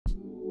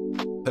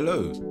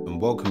Hello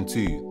and welcome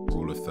to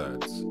Rule of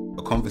Thirds,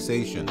 a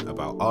conversation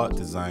about art,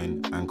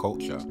 design and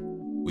culture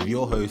with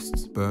your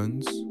hosts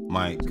Burns,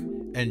 Mike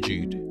and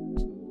Jude.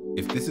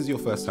 If this is your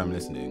first time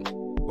listening,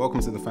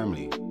 welcome to the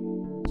family.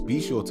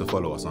 Be sure to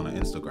follow us on our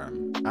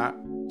Instagram at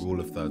Rule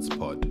of Thirds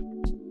Pod.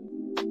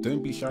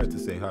 Don't be shy to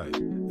say hi.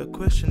 A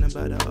question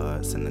about the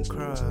arts and the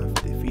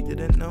craft. If you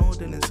didn't know,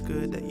 then it's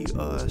good that you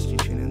asked. You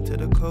tune into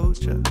the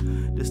culture.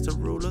 This the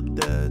rule of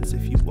thirds.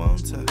 If you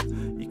want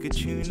to, you could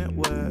tune at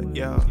work,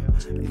 yeah.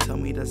 And tell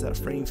me, does that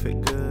frame fit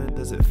good?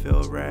 Does it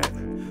feel right?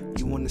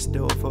 You want to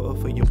steal a photo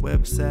for your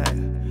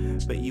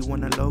website, but you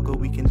want a logo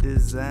we can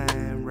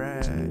design,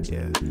 right?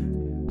 Yeah.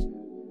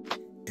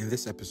 In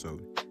this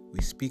episode,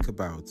 we speak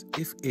about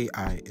if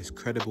AI is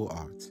credible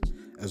art,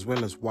 as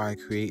well as why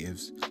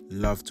creatives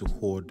love to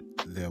hoard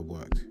their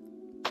work.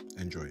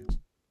 Enjoy.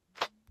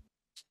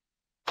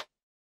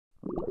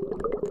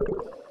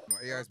 No,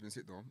 AI's been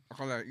sick though. I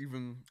can't lie,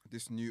 even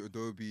this new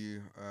Adobe,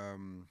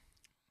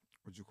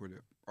 what do you call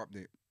it,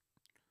 update.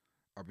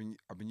 I've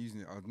been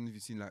using it. I don't know if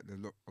you've seen like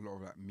a lot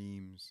of like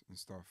memes and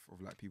stuff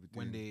of like people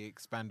doing When they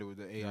expanded with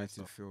the AI creative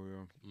stuff. feel,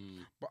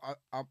 yeah. But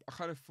I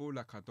kind of feel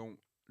like I don't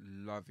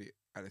love it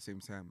at the same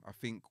time. I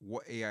think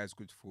what AI is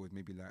good for is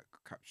maybe like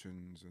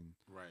captions and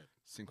Right.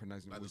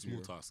 synchronizing Like the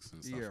audio. small tasks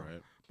and stuff, Yeah.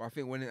 right? But I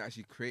think when it's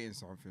actually creating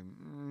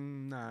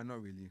something, nah,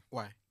 not really.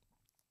 Why?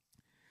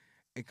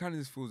 It kind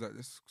of just feels like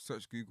just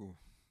search Google.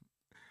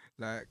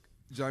 Like,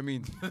 do you know what I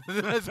mean?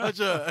 That's such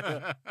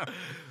a...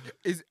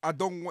 I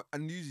don't want,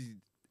 and usually,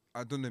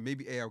 I don't know,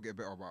 maybe AI will get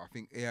better, but I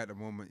think AI at the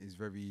moment is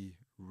very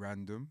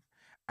random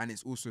and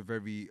it's also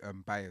very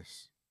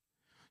biased.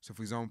 So,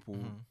 for example,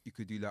 you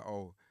could do like,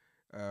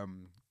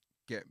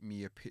 get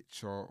me a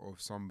picture of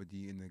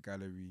somebody in the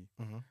gallery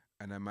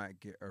and I might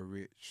get a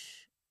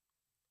rich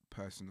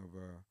person of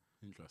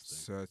a Interesting.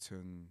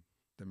 certain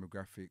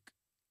demographic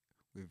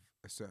with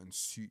a certain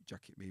suit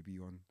jacket maybe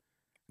on,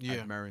 Yeah.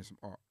 admiring some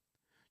art.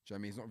 Do you know what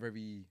I mean? It's not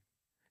very.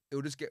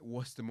 It'll just get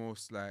what's the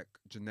most like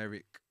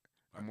generic,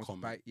 and most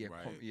common, yeah,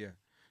 right. yeah.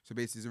 So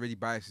basically, there's already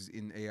biases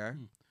in AI.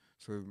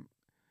 So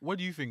What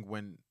do you think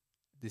when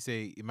they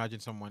say, imagine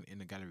someone in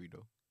a gallery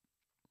though?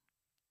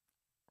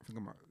 I think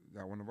I'm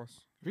like one of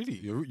us. Really?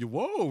 You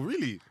whoa,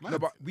 really? No,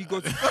 but we go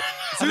to.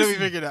 I don't be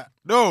thinking that.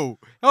 No.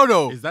 Hell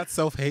no. Is that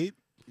self-hate?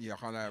 Yeah, I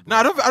can't lie. No,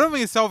 I don't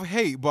think it's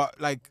self-hate, but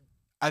like,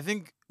 I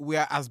think we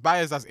are as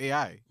biased as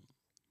AI.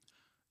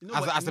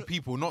 As a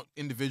people, not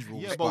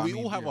individuals. Yeah, but I we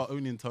mean, all have our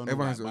own internal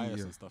Everyone like, has their own, bias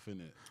yeah. and stuff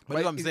in it. But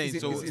that's what I'm it's- saying.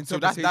 it's- So, it's so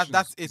that's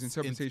interpretations. its It's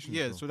interpretations,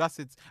 yeah. though. So that's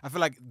it. I feel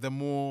like the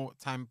more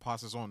time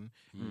passes on,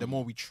 the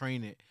more we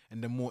train it,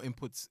 and the more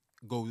inputs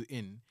go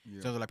in. Yeah.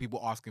 In terms of like people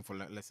asking for,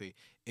 like, let's say,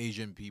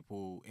 Asian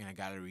people in a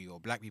gallery or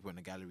black people in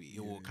a gallery,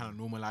 it will kind of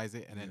normalize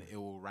it, and then it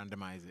will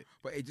randomize it.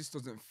 But it just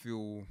doesn't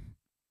feel.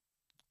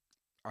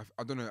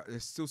 I don't know.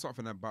 There's still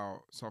something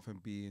about something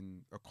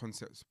being a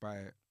concept by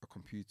a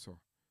computer.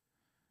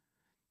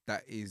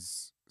 That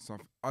is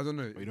something. I don't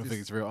know. But you don't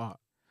think it's real art?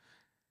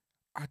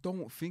 I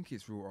don't think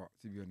it's real art,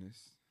 to be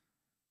honest.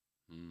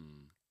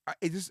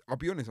 I'll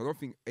be honest, I don't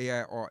think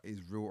AI art is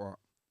real art.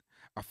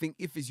 I think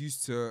if it's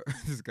used to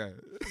this guy,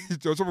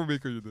 Joe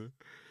troublemaker, you know.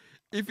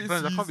 If it's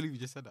Friends, I used, can't believe you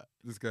just said that.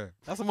 this guy.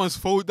 That's someone's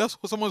fault. That's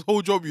someone's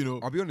whole job, you know.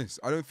 I'll be honest,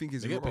 I don't think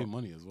it's They real get paid art.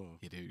 money as well.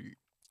 Yeah, dude.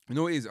 You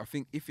know what it is? I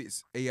think if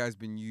it's AI has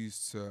been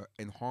used to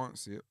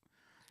enhance it,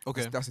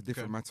 Okay. that's a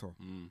different matter.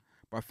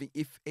 But I think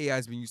if AI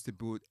has been used to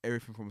build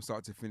everything from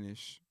start to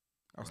finish,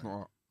 that's not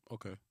art.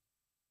 Okay.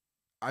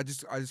 I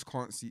just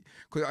can't see,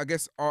 because I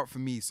guess art for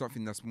me is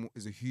something that's more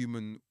is a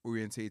human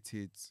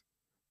orientated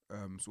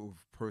sort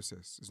of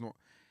process. It's not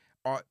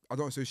art. I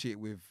don't associate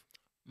with.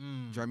 Do you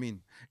know what I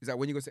mean? It's like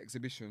when you go to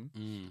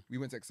exhibition. We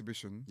went to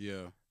exhibition.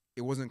 Yeah.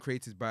 It wasn't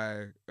created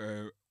by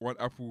one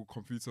Apple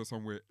computer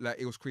somewhere. Like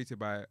it was created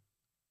by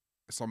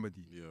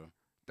somebody Yeah.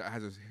 that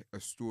has a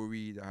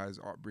story, that has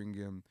art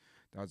bringing,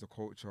 that has a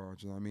culture.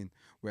 Do you know what I mean?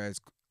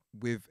 Whereas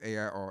with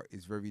AI art,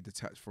 it's very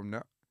detached from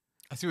that.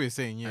 I see what you're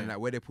saying. Yeah. And like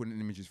where they're pulling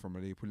images from,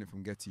 are they pulling it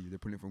from Getty? They're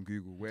pulling it from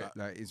Google. Where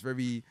like it's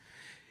very,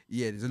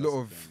 there's a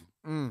lot of,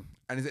 and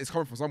it's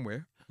coming from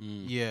somewhere.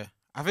 Yeah,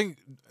 I think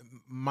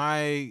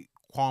my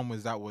qualm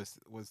was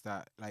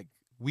that like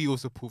we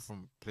also pull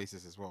from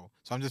places as well.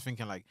 So I'm just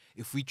thinking like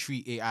if we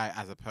treat AI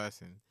as a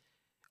person,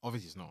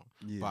 obviously it's not.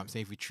 Yeah. But I'm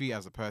saying if we treat it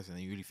as a person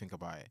and you really think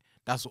about it,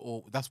 that's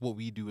what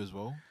we do as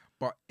well.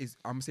 But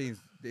I'm saying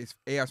it's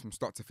AI from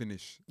start to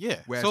finish. Yeah.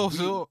 Whereas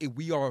So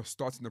we are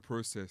starting the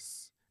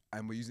process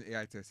and we're using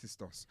AI to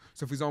assist us.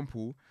 So for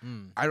example,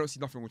 I don't see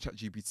nothing with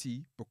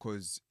ChatGPT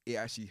because it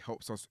actually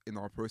helps us in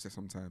our process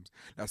sometimes.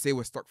 Like say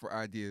we're stuck for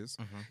ideas,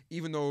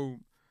 even though,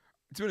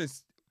 to be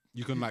honest,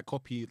 You can like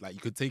copy, like you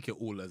could take it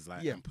all as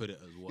like Yeah. and put it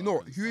as well. you know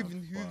what, who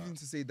even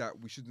to say that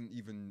we shouldn't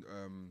even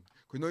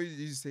because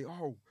you just say,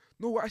 oh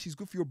no, what actually it's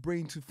good for your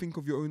brain to think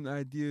of your own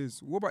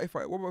ideas. What about if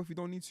we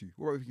don't need to?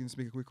 What about if you can just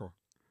make it quicker?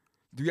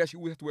 Do we actually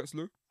always have to work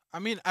slow? I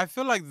mean, I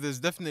feel like there's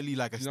definitely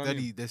like a You know what I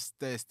study. mean? There's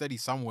a study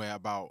somewhere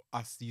about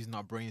us using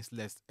our brains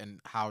less and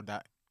how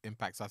that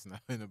impacts us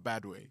in a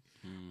bad way.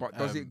 But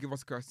does it give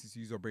us capacity to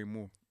use our brain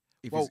more?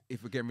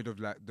 if we're getting rid of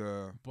like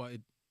the But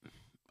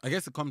I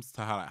guess it comes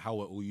to how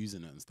we're all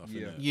using it and stuff.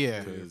 Yeah. innit? Yeah.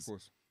 of Because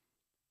course.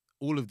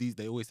 all of these,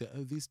 they always say,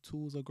 oh, these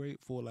tools are great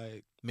for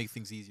like Make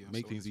things easier.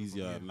 make so on things and so forth,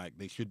 easier, yeah. and like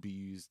they should be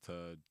used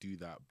to do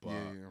that. But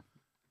Yeah.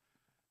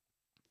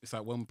 it's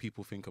like when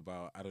people think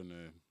about, I don't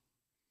know,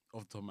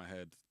 off the top of my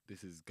head,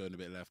 this is going a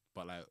bit left,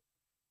 but like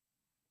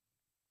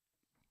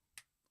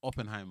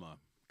Oppenheimer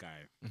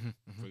guy,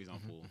 for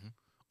example,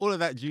 all of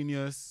that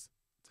genius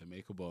to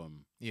make a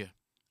bomb. Yeah.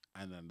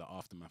 And then the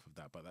aftermath of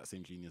that. But that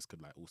same genius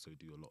could like also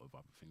do a lot of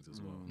other things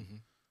as well.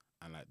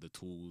 And like the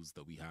tools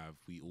that we have,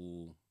 we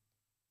all,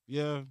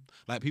 yeah.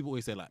 Like people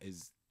always say, like,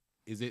 is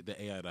it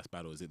the AI that's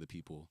bad or is it the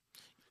people?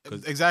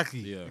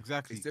 Exactly. Yeah.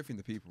 Exactly. It's definitely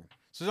the people.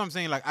 So that's what I'm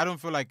saying, like, I don't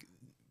feel like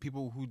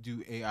people who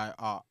do AI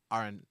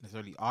aren't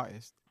necessarily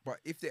artists. But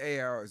if the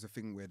AI is a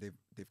thing where they've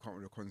come up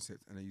with a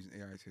concept and they're using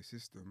AI to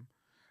assist them,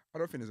 I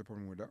don't think there's a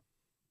problem with that.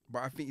 But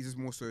I think it's just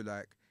more so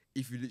like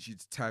if you literally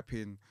type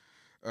in,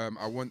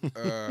 I want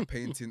a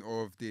painting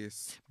of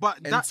this, But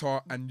enter,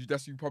 and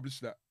you publish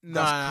that.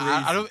 nah, That's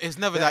crazy. I don't. It's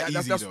never that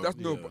easy that's, though. That's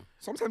no. Yeah. But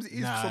sometimes it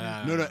is. Nah, some,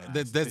 nah, No, nah.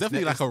 there's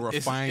definitely like a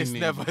refining. It's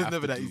never you have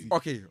to that do. easy.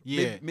 Okay,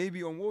 Yeah.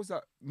 Maybe on what was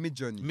that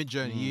Mid-Journey?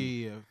 Mid-Journey,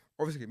 yeah.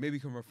 Obviously, maybe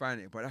you can refine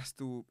it, but that's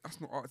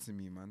not art to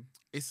me, man.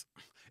 It's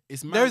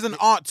There is an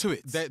art to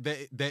it. There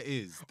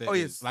is. Oh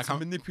yes, Like to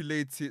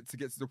manipulate it to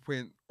get to the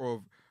point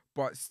of,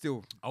 but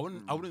still, I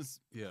wouldn't.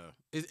 Yeah.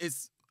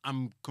 It's.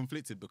 I'm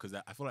conflicted because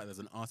I feel like there's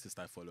an artist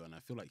I follow, and I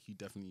feel like he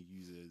definitely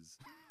uses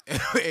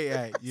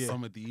AI, yeah.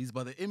 some of these,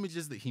 but the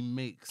images that he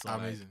makes are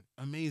Amazing.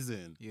 like,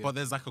 amazing. Yeah. But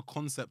there's like a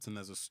concept and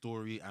there's a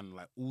story and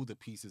like all the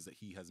pieces that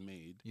he has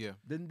made. Yeah.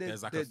 then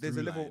There's like a there's a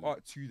through level of line.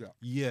 art to that.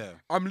 Yeah.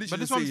 I'm literally But that's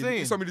just what I'm saying,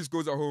 saying. if somebody just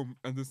goes at home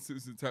and just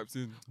sits and taps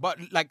in But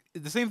like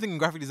the same thing in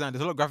graphic design.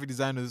 There's a lot of graphic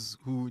designers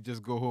who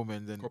just go home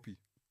and then copy.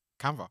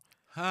 Canva.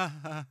 Ha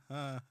ha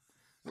ha.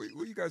 What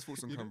are you guys'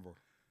 thoughts on Canva?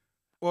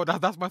 Well,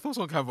 that's my thoughts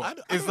on Canva. I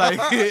don't- It's like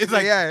it's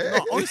like Yeah.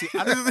 No, honestly,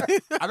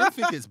 I don't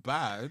think it's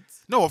bad.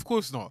 no, of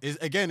course not. It's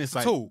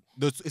like tool.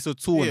 It's a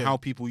tool and Yeah. how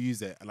people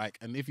use it. Like,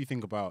 and if you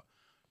think about,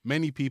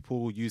 many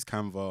people use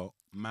Canva,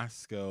 mass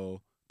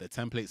scale. The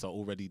templates are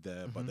already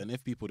there, but then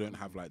if people don't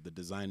have like the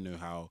design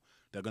know-how,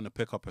 they're gonna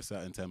pick up a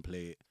certain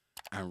template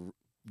and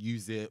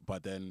use it.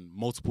 But then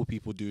multiple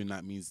people doing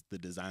that means the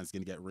design's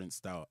gonna get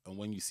rinsed out. And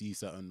when you see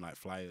certain like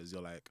flyers,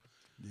 you're like,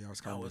 Yeah, I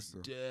was that Canva. was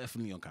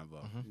definitely on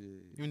Canva. Yeah.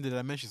 Even the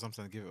dimensions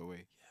sometimes give it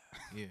away.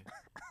 Yeah.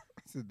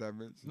 It's a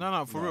dimension.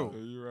 No, for real.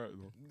 Yeah, you're right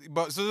though.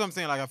 But so what I'm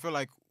saying, like I feel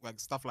like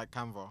stuff like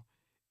Canva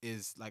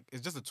is like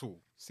it's just a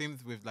tool. Same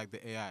with like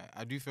the AI.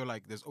 I do feel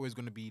like there's always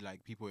gonna be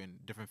like people in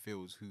different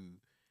fields who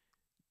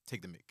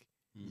take the mic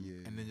Yeah.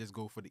 and then just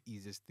go for the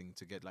easiest thing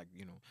to get, like,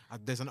 you know.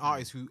 There's an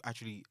artist who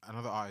actually,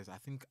 another artist, I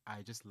think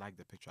I just like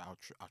the picture. I'll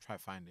try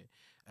to find it.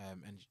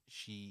 And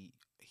he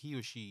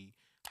or she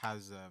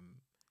has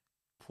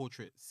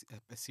portraits,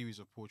 a series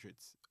of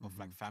portraits of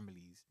like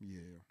families, Yeah.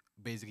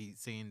 basically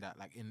saying that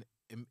like in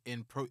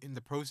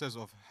the process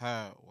of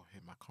her or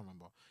him, I can't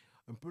remember,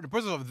 in the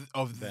process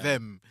of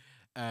them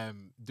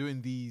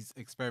doing these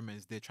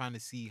experiments, they're trying to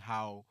see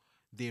how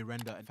they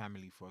render a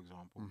family, for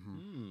example.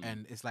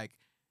 And it's like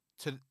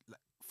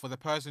for the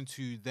person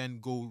to then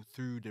go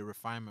through the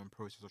refinement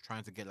process of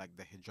trying to get like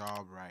the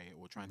hijab right,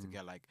 or trying to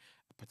get like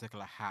a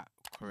particular hat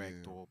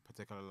correct, or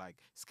particular like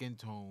skin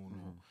tone,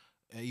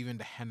 or even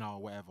the henna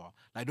or whatever,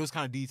 like those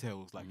kind of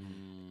details, like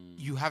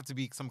you have to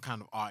be some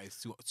kind of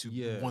artist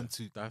to want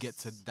to get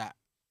to that,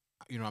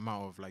 you know,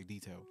 amount of like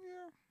detail.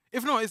 Yeah.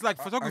 If not, it's like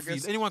I photography.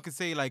 guess- Anyone can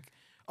say like,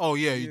 oh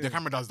yeah, Yeah. the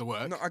camera does the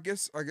work. No, I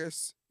guess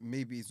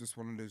maybe it's just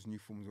one of those new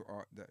forms of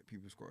art that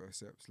people's got to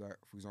accept. Like,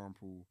 for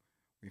example,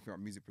 when you think about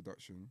music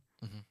production,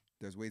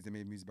 there's ways they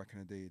made music back in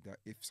the day that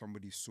if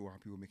somebody saw how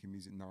people are making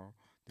music now,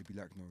 they'd be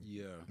like, no,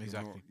 Yeah. you're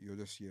Exactly. not, you're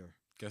just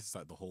Guess it's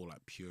like the whole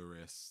like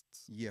purist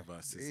yeah.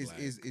 versus like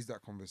Is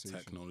that conversation?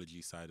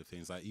 technology side of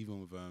things. Like even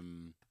with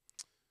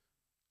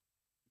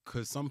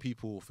because some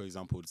people, for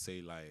example, would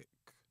say like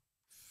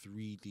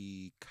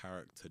 3D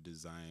character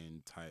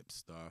design type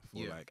stuff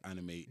or like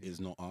anime is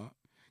not art.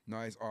 No,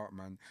 it's art,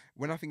 man.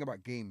 When I think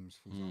about games,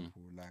 for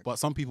example, like But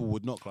some people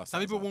would not class. Some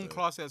that as people art, won't though.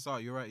 class it as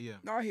art. You're right. Yeah.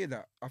 no, I hear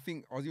that. I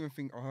had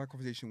a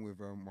conversation with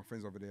my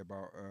friends over there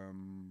about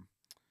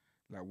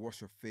like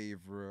what's your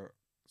favorite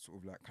sort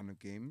of like kind of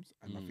games,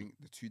 and I think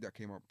the two that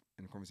came up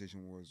in the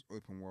conversation was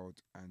open world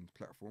and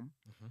platform,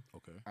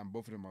 Okay. and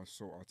both of them are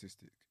so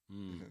artistic.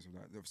 In the sense of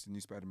like, obviously,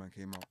 new Spider-Man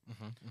came out,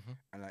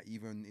 and like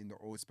even in the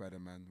old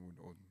Spider-Man,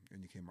 or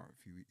only came out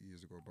a few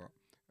years ago, but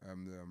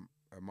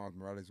the Miles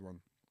Morales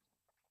one,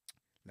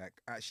 like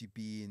actually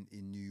being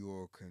in New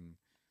York and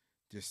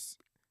just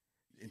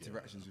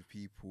interactions with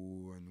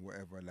people and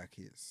whatever, like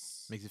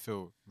it's Makes it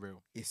feel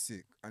real.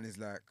 sick, and it's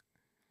like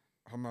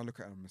I'm now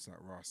looking at them, it's like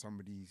right,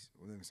 somebody's,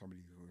 or then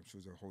somebody who I'm sure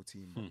it's a whole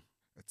team, but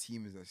a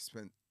team is that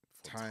spent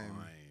For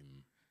time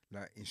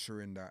like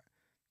ensuring that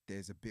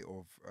there's a bit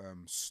of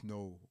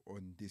snow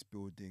on this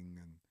building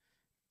and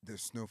the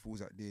snow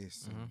falls like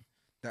this. And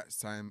that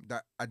time,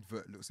 that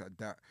advert looks like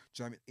that.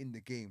 Do you know what I mean? In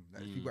the game,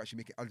 like people actually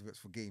making adverts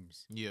for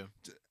games. Yeah.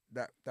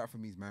 that for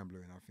me is mind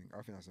blowing. I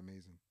think that's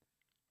amazing.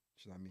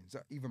 Do you know what I mean? Is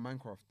that even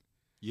Minecraft?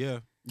 Yeah.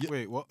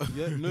 Wait, what?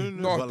 Yeah. No.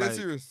 No, but they're like,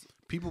 serious.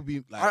 people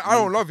be like, I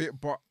don't love it,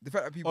 but the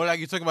fact that people Oh, like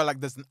you're talking about like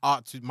there's an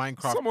art to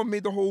Minecraft. someone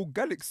made the whole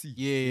galaxy.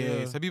 Yeah.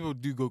 Yeah. So people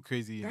do go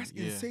crazy. That's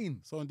yeah.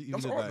 insane. Someone even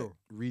That's did, art, like,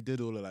 though.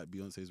 redid all of like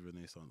Beyonce's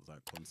Renaissance like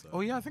concert.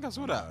 Oh yeah, I think I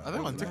saw that. I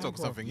think on Minecraft. TikTok or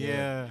something. Yeah.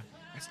 Yeah.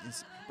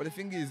 That's but the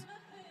thing is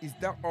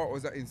that art or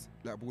is that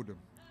like boredom?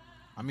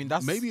 I mean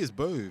that's Maybe it's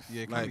both.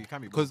 Yeah, it can like, be-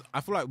 can be both. because I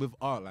feel like with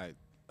art, like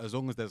as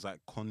long as there's like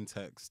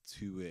context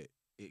to it,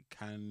 it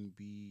can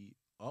be.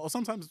 Or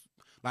sometimes,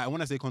 like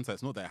when I say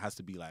context, not that it has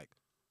to be like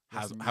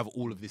have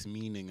all of this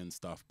meaning and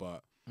stuff,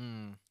 but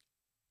Mm.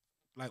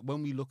 like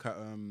when we look at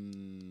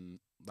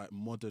like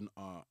modern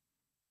art,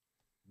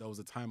 there was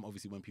a time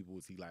obviously when people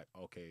would see like,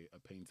 okay, a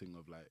painting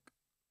of like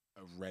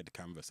a red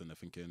canvas and they're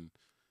thinking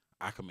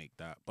I can make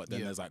that, but then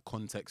Yeah. there's like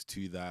context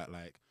to that.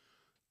 Like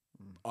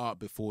art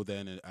before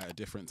then at a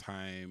different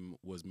time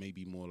was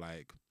maybe more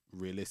like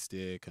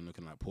realistic and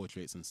looking like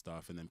portraits and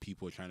stuff, and then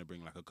people were trying to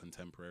bring like a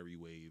contemporary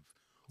wave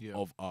Yeah.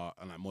 of art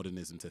and like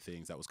modernism to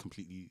things that was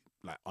completely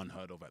like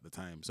unheard of at the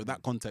time. So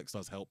that context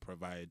does help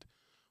provide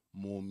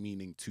more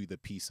meaning to the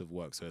piece of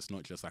work. So it's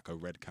not just like a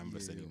red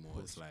canvas Yeah, of anymore.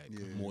 It's course. like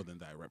Yeah. more than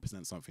that. It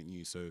represents something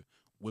new. So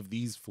with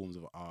these forms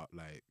of art,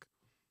 like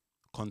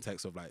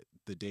context of like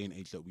the day and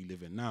age that we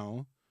live in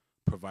now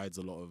provides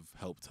a lot of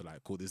help to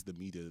like, cool, this is the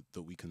media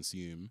that we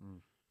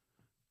consume.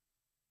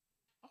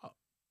 Art.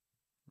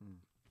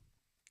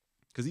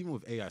 Because even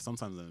with AI,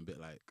 sometimes I'm a bit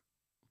like,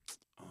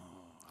 oh,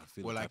 I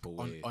feel Or a like type of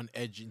way. on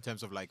edge in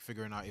terms of like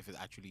figuring out if it's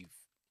actually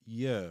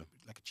Yeah.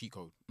 like a cheat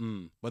code.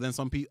 But then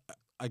some people,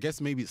 I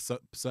guess maybe it's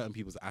certain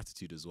people's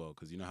attitude as well.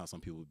 Because you know how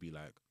some people would be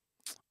like,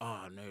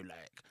 oh no,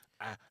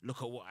 like,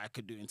 look at what I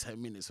could do in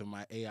 10 minutes with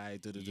my AI.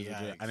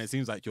 Yikes. And it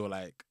seems like you're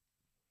like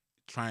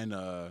trying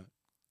to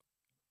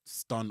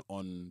stun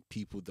on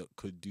people that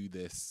could do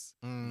this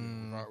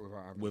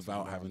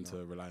without having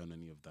to rely on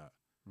any of that.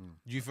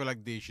 Do you feel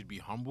like they should be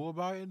humble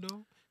about it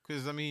though?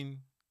 Because I mean,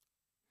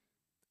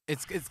 it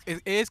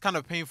is kind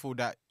of painful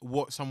that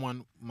what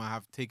someone might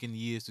have taken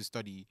years to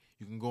study,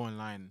 you can go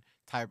online,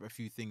 type a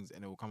few things,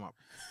 and it will come up.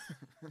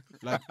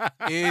 Like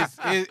it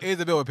is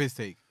a bit of a piss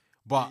take,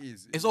 but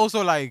it's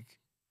also like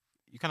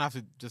you kind of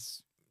have to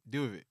just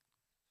deal with it.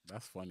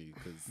 That's funny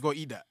because You gotta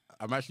eat that.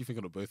 I'm actually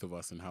thinking of both of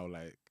us and how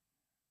like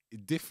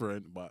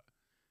different, but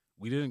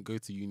we didn't go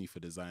to uni for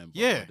design, but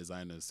Yeah. we're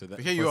designers. So that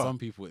But here for you are. some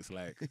people, it's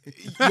like,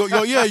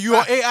 You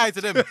are AI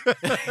to them.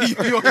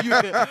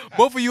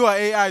 Both of you are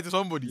AI to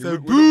somebody. So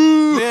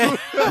boo! Yeah.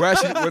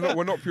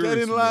 we're not purists. Get in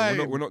you know.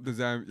 line. We're not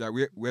design.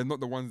 Like we're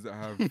not the ones that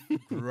have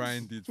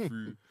grinded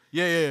through.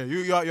 Yeah.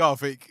 You are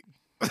fake.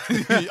 I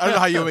don't know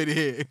how you made it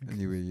here.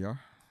 Anyway, yeah,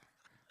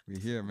 we're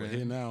here, man. We're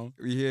here now.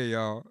 We here,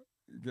 y'all.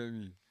 You get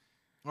me?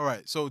 All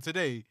right. So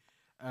today,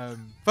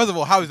 first of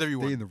all, how is Day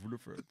everyone? in the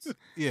Rutherfords.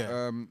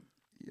 Yeah.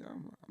 Yeah,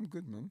 I'm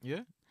good, man. Yeah.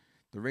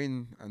 The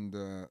rain and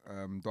the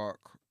dark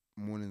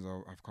mornings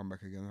have come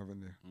back again,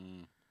 haven't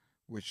they?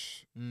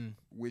 Which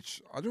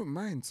I don't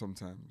mind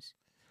sometimes.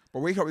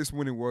 But wake up this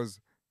morning was,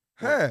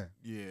 hey,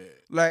 Yeah.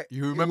 like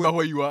You it remember was-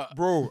 where you are?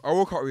 bro? I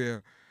woke up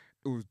here.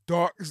 It was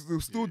dark. It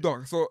was still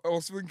dark. So I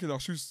was thinking I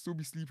should still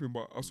be sleeping,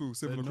 but I saw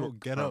 7 No, o'clock.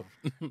 get up.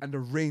 And the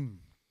rain,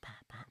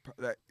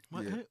 like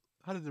What? yeah.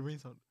 How does the rain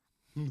sound?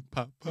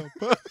 Pa, pa,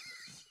 pa.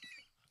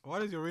 Why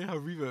does your rain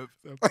have reverb?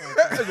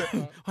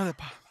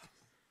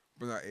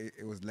 But like,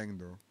 it was leng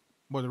though.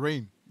 What, the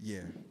rain?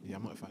 Yeah, Yeah,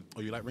 I'm not a fan.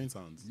 Oh, you like rain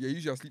sounds? yeah.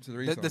 Usually I sleep to the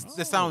rain The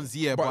sounds. sounds,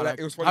 yeah, But, but, like, like,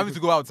 it was funny having to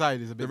because go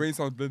outside is a The bit. rain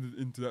sounds blended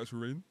into the actual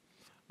rain,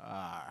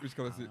 Ah. which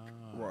kind of sick.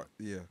 What?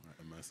 Yeah. Like,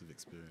 immersive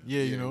experience.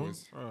 Yeah, you it know.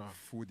 was Ah.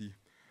 4D.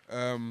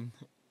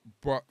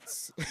 But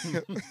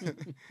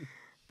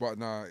but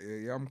nah,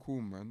 yeah, I'm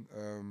cool, man.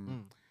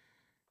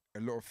 A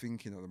lot of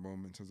thinking at the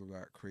moment in terms of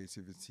like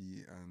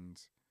creativity and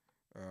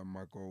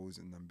my goals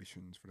and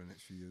ambitions for the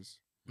next few years.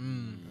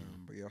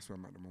 But yeah, that's where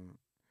I'm at the moment.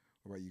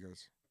 What about you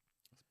guys?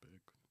 That's big.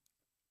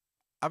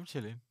 I'm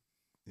chilling.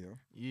 Yeah.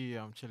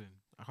 Yeah, I'm chilling.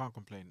 I can't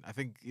complain. I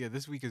think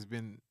this week has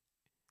been.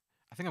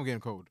 I think I'm getting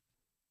cold.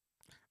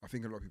 I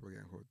think a lot of people are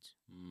getting colds.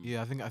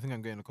 Yeah, I think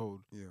I'm getting a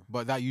cold. Yeah.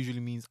 But that usually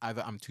means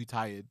either I'm too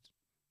tired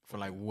for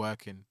like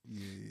working,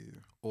 Yeah.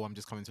 or I'm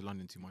just coming to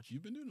London too much.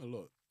 You've been doing a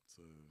lot.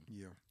 So,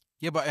 Yeah.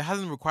 Yeah, but it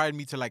hasn't required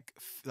me to like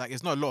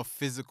it's not a lot of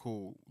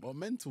physical. but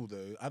mental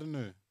though, I don't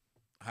know.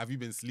 Have you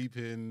been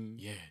sleeping?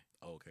 Yeah,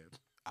 Oh, okay.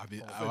 I've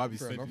been. Oh, I'll be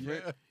fair sleeping.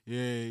 enough, mate.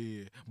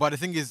 Yeah. But the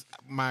thing is,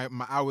 my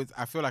hours.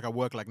 I feel like I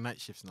work like night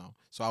shifts now,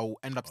 so I'll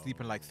end up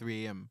sleeping like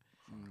 3 a.m.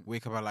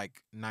 Wake up at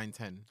like 9,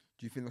 10.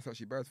 Do you think that's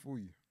actually bad for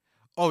you?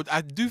 Oh,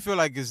 I do feel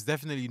like it's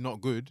definitely not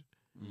good.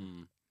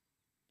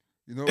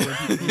 You know when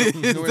people, It's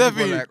when people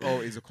definitely- are like,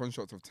 oh, it's a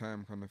construct of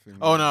time kind of thing.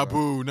 Oh like no, that.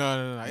 boo,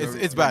 no. You know,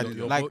 It's bad.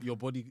 Your, Like your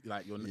body,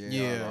 like your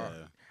Yeah.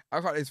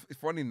 I can't, it's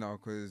funny now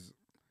because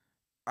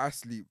I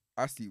sleep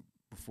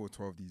before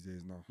 12 these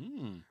days now,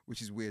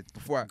 which is weird.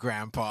 Before I,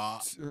 grandpa,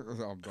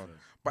 I'm done.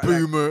 But like,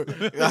 boomer.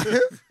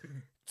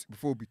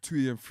 before it would be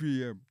 2 a.m.,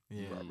 3 a.m.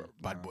 Yeah, Nah,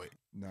 bad boy.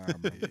 Nah,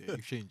 man. Yeah,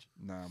 exchange.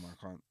 Nah, man,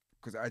 I can't.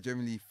 Because I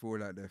generally feel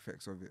like the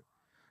effects of it.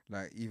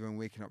 like even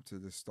waking up to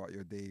the start of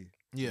your day.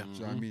 Yeah. Do you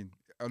know what I mean?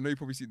 I know you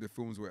probably see the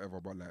films or whatever,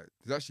 but like,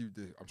 there's actually,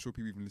 I'm sure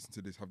people even listen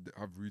to this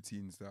have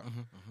routines that,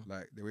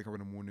 like, they wake up in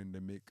the morning,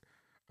 they make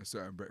a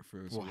certain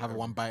breakfast. Well, or have whatever.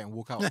 one bite and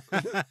walk out.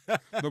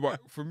 No,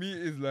 but for me,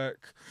 it's like,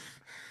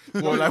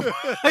 Well, like,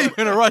 are you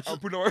in a rush? I'm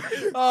putting on,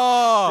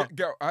 Oh,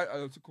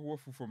 I took a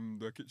waffle from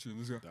the kitchen.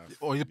 This guy.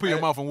 or you put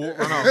your mouth and walk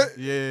run out.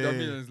 You know Yeah, what I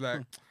mean? It's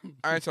like,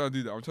 I ain't trying to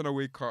do that. I'm trying to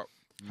wake up.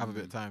 have a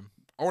bit of time.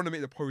 I want to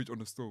make the porridge on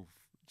the stove.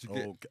 Do you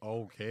get?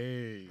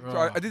 Okay. So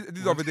I did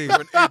the other day.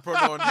 With an apron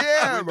on,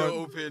 Yeah, window man.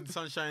 open,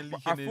 sunshine But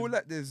leaking I feel in.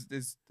 like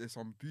there's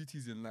some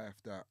beauties in life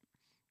that.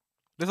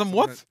 There's some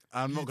what?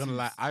 I'm not gonna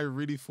lie. I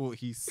really thought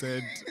he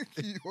said. What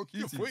I thought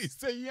he beauties?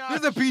 said yash. This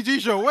is a PG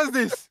show. What's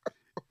this?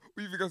 What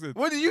do you think I said?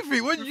 What do you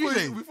think? What did you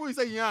say? Before he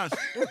said yash.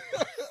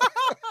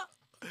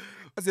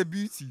 I said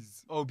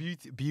beauties. Oh,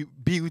 beauty.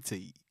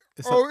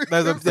 Oh,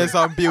 There's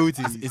some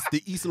beauties. It's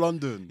the East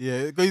London.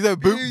 Yeah, because he's a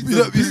booty.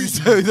 Beauty.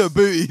 He's a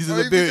booty. He's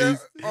Oh, a beauty.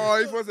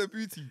 it was a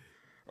beauty.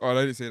 Oh, I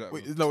didn't say that.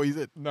 Wait, man. is that what he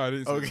said? No, I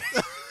didn't say Okay.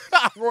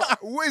 that.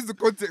 What is the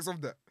context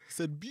of that?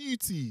 Said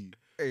beauty.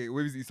 Hey,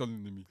 where is East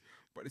London to me?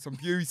 But there's some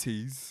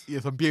beauties Yeah,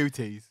 some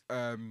beauties.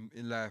 in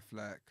life,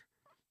 like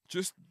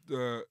just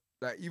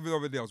like even the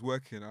other day I was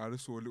working, I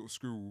just saw a little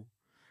squirrel.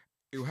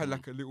 It had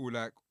like a little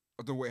like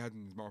I don't know what it had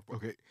in his mouth, but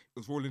Okay. it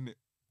was rolling it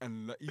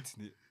and like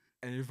eating it,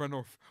 and it ran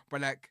off.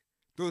 But like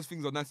those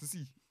things are nice to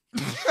see.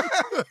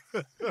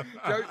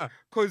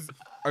 Because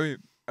I mean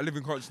I live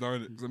in country now,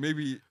 innit? So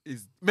maybe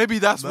it's Maybe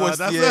that's Nah, what's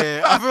that's-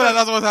 yeah. I feel like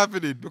that's what's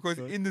happening. because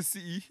in the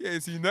city, you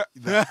ain't seen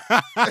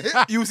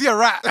that. You see a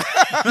rat.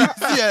 You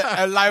see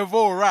a live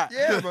old rat.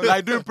 Yeah, man.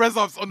 Like doing press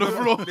ups on the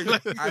floor.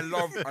 Listen, I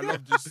love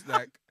just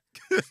like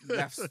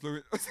life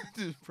slowing.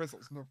 Just press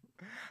ups, no.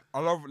 I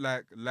love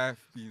like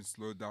life being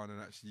slowed down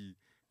and actually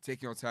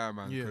taking your time,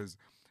 man. Yeah. Because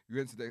we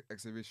went to the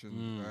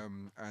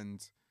exhibition,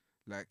 and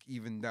like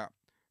even that,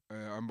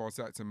 I'm about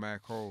to say to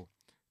Michael,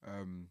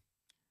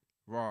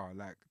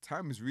 like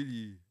time is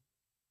really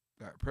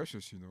like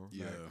precious, you know.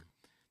 Yeah. Like,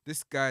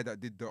 this guy that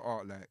did the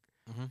art, like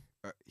Mhm.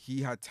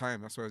 he had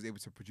time. That's why I was able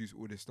to produce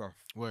all this stuff.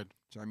 Word.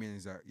 Do you know what I mean?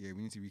 Is that yeah?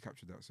 We need to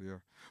recapture that. So yeah.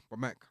 But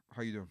Mike,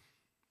 how you doing?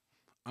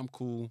 I'm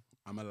cool.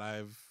 I'm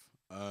alive.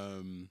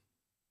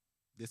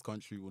 This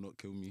country will not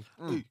kill me.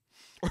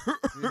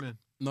 Amen.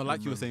 No,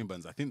 like you were saying,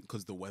 Benz. I think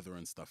because the weather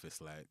and stuff,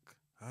 it's like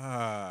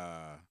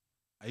I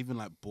even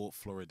like bought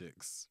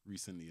Floridix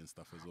recently and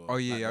stuff as well. Oh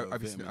yeah, like yeah. the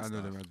I've seen, vitamin I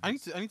know stuff.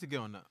 them. I need to get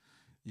on that.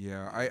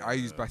 Yeah, I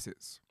use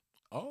Bassett's.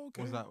 Oh,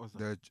 okay. What's that?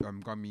 The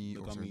gummy,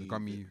 the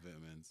gummy.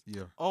 vitamins.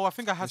 Yeah. Oh, I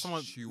think I had Just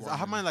someone. chew I on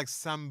had it. mine like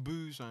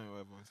Sambu or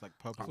whatever. It's like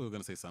I thought we purple. were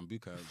gonna say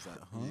Sambuca. I was like,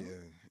 huh?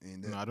 Yeah,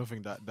 ain't No, I don't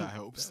think that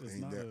helps. That is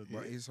Ain't not that. a-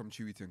 But it's some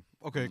chewy thing.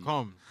 Okay,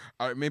 calm.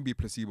 Maybe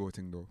placebo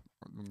thing though.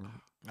 I don't know.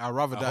 I'd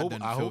rather I that hope-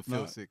 than I feel hope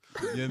not. sick.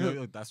 Yeah,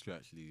 no, that's true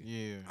actually.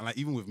 Yeah. And like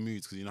even with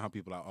moods, because you know how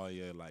people are like, oh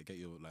yeah, like get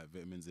your like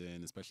vitamins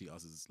in, especially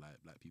us as like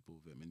black people,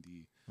 vitamin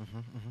D.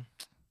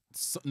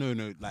 So,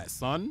 no, like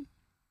sun,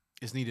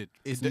 It's needed.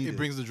 It's It needed.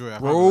 brings the joy. I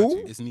can't Bro. lie to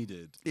you. it's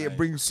needed. It Like,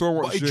 brings so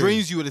much. But it joy.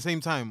 drains you at the same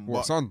time. What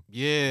But sun?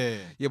 yeah.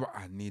 Yeah, but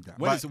I need that.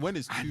 when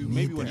it's too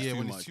maybe when it's that. too Yeah,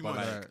 when much, it's too but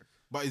much. like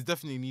But it's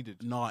definitely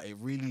needed. nah, it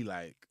really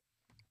like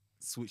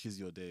switches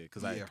your day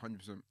because like Yeah,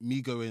 100%. me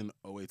going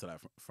away to like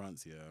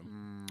France, yeah.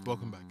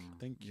 Welcome back.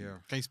 Thank you. Yeah.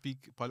 Can you speak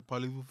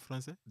parlez-vous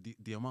français?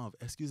 The amount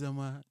of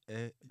excusez-moi,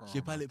 j'ai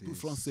Oh, parlé my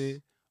plus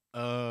days.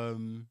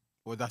 français.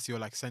 Or that's your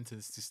like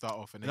sentence to start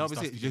off and then No, you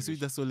start obviously, je suis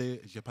speaking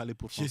désolé, j'ai parlé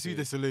plus Je suis français.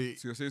 désolé.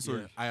 So you're saying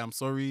sorry. Yeah, I am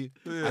sorry.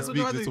 Yeah. I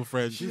speak little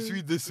French. Je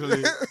suis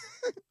désolé.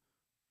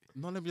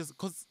 No, let me just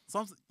because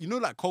some you know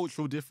like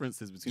cultural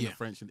differences between Yeah. the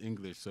French and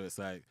English. So it's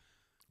like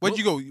Where'd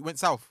you go? You went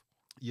south.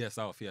 yeah,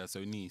 south, yeah.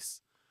 So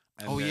Nice.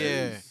 And Oh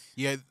then-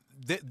 yeah.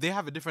 They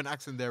have a different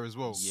accent there as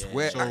well. Yeah.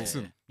 Swear So-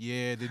 accent.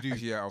 Yeah, they do.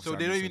 Actually, yeah, So obviously they that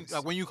don't makes even sense.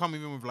 like when you come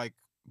even with like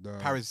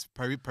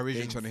The-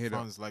 Parisian trying to hear that.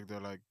 France, like they're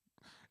like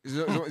Is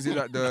it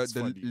like That's the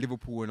funny.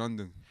 Liverpool and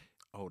London?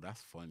 Oh,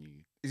 that's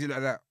funny. Is it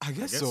like that? I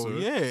guess, guess so. so.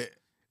 Yeah.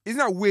 Isn't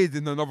that weird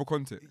in another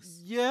context?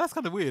 Yeah, that's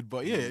kind of weird,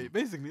 but yeah,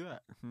 basically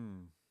that.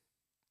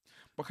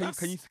 But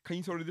can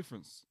you tell the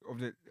difference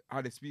of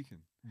how they're speaking?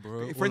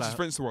 Bro, French is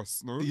French to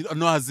us, no? You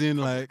know, as in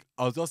like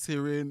I was just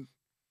hearing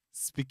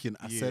speaking.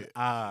 I Yeah. said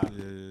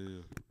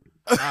Yeah.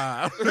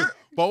 ah.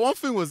 But one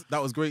thing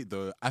that was great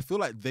though. I feel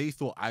like they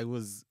thought I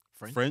was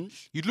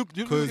French. You look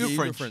Cause you're you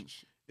French.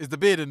 French. It's the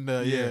beard and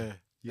the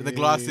Yeah. and the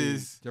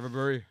glasses. Do you have a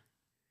beret?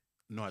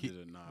 No, I He-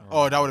 didn't. Nah.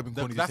 Oh, that would have been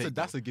corny.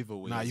 That's a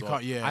giveaway. Nah, as you well.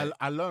 can't- yeah.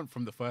 I learned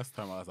from the first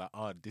time. I was like,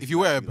 oh, this If you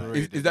wear a actually, like,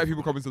 beret, Is that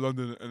people coming to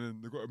London and then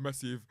they've got a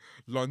massive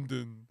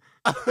London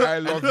I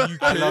love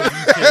UK. I love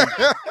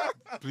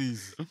UK.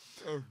 Please.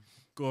 Oh,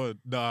 God,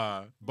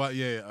 nah. But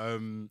yeah,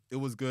 it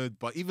was good.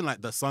 But even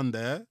like the sun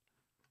there,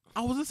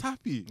 I was just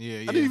happy. Yeah,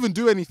 I didn't even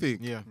do anything.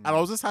 Yeah. And I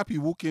was just happy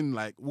walking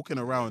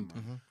around.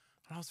 Mhm. And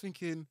I was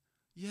thinking,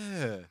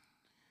 yeah,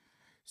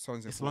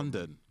 Sun's it's important.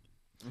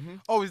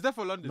 London. Oh, it's there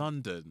for London.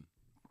 London.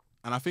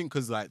 And I think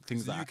because like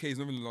things It's the like UK is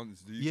not even London.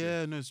 It's the UK.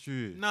 yeah, no, it's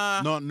true.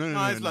 Nah. No,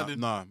 Nah, it's no, London.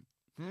 nah.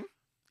 Hmm?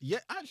 Yeah,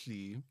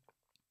 actually,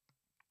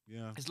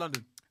 yeah. It's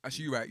London.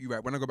 Actually, you're right. You're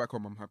right. When I go back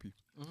home, I'm happy.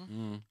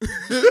 Mm.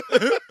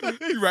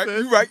 You're right.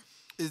 You're right.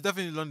 It's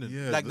definitely London.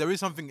 Yeah, Like there is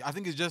something. I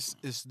think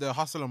it's the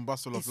hustle and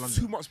bustle of It's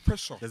London. too much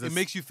pressure. It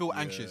makes you feel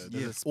anxious.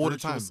 there's a all the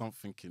spiritual time.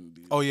 Something in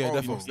the, Oh yeah, Oh,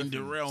 definitely. in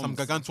the realms. Some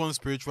gargantuan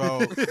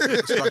spiritual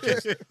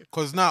structures.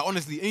 Because now,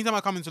 honestly, anytime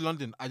I come into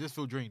London, I just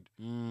feel drained.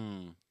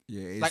 Mm.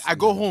 Yeah. It's, Like I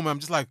go home, I'm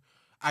just like,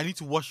 I need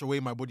to wash away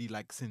my body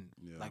like sin.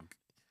 Yeah. Like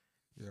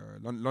Yeah.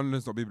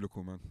 London's not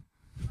biblical, man.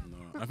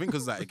 No, I think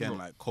because like again,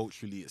 like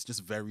culturally, it's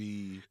just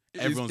very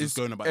It's- everyone's it's just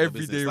going about their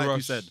everyday business. Like you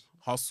rush. said,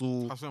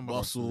 hustle, Hustle and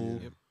bustle, bustle,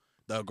 yeah. Yep.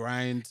 the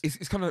grind.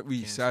 It's kind of really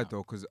Can't sad stop.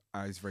 though, because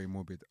it's very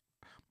morbid.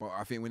 But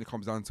I think when it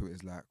comes down to it,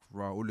 it's like,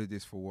 right, all of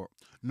this for what?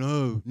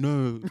 No.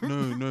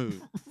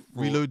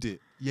 Reload it.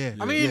 Yeah.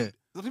 I mean,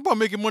 the people are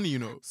making money, you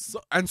know.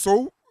 And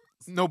so,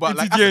 No, but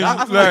like, ETJ,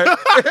 that's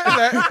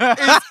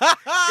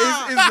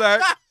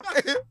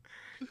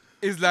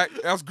it's like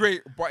that's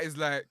great, but it's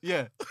like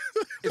yeah.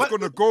 it's But-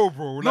 gonna go,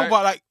 bro. No, Like,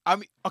 but like I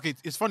mean, okay,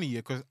 it's funny, yeah,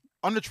 because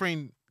on the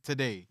train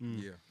today,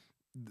 yeah,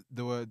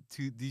 there were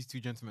these two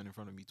gentlemen in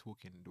front of me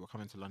talking. They were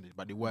coming to London,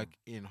 but they work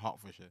in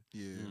Hertfordshire,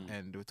 yeah. Mm.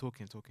 and they were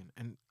talking,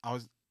 and I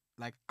was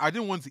like, I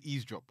didn't want to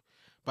eavesdrop,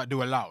 but they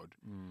were loud,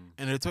 and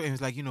they were talking. It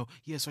was like, you know,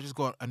 yeah, so I just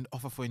got an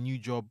offer for a new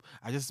job.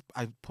 I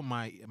put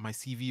my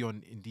CV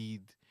on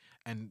Indeed,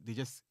 and they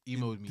just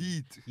emailed me.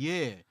 Indeed.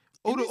 Yeah,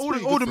 Indeed's pretty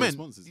good older for men.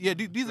 responses, Yeah,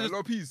 you know. these A are lot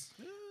of peas.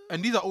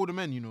 and these are older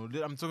men. You know,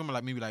 I'm talking about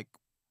like maybe like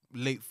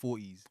late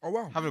 40s. Oh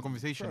wow. Having a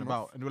conversation Fair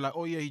about, enough. and they were like,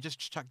 "Oh yeah, he just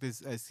checked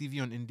his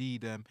CV on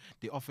Indeed.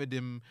 They offered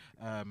him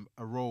a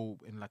role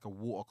in like a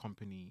water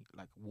company,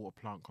 like water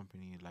plant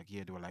company. Like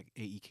yeah, they were like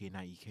 80k,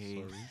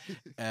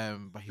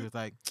 90k. But he was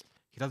like,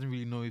 he doesn't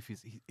really know if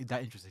he's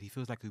that interested. He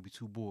feels like he'll be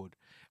too bored.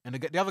 And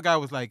the other guy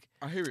was like,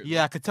 I hear it.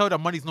 yeah, I could tell that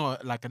money's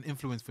not like an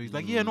influence for you. He's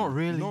like, yeah, not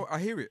really. No, I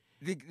hear it.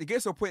 It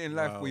gets to a point in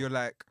life Wow. where you're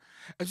like,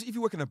 especially if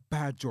you work in a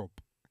bad job.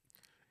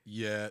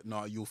 Yeah,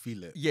 no, you'll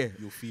feel it. Yeah.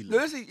 You'll feel No,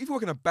 it. let's say if you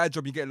work in a bad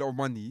job, you get a lot of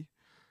money.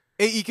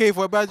 80k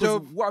for a bad 'Cause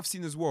job. what I've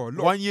seen as well, a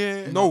lot 1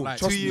 year. No, Like,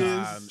 trust 2 me.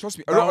 years. Trust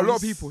me. A lot of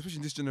Pounds. people, especially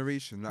in this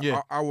generation, like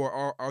Yeah.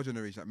 our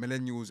generation, like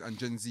millennials and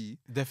Gen Z,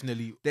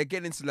 Definitely. they're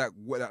getting into like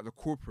the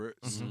corporates,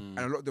 Mm-hmm. Mhm. and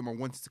a lot of them are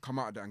wanting to come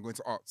out of that and go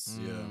into arts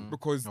Yeah.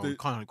 because No, they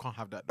can't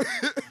have that. they Go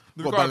can't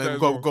have that balance, as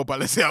go, well. go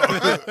balance it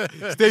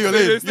out. Stay your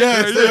Stay- lane. stay- Yeah,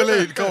 yeah, stay your yeah.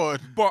 lane. Come on.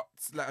 But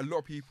like a lot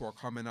of people are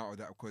coming out of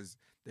that because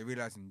they're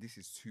realizing this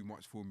is too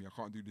much for me. I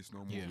can't do this no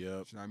more. Yeah. Yep. Do you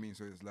know what I mean?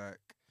 So it's like,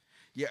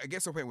 yeah, it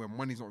gets to a point where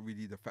money's not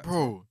really the factor.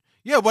 Bro.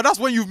 Yeah, but that's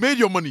when you've made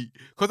your money.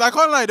 Because I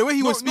can't lie, the way he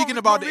No, was speaking no,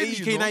 about not the really,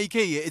 80k, you know.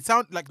 90k, yeah, it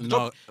sounded like the No,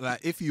 job.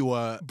 like if you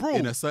were Bro,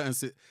 in a certain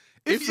if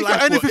if you're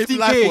life earning was, if 15K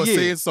life a was year,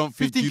 saying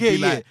something, 15k you'd a be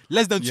year, like,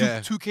 less than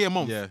yeah. 2k a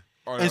month. yeah.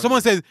 Oh, And yeah,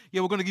 someone says,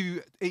 yeah, we're going to give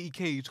you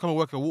 80k to come and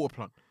work at a water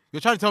plant.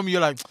 You're trying to tell me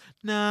you're like,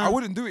 nah. I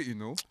wouldn't do it, you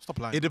know. Stop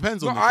lying. It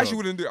depends No, on the I actually job.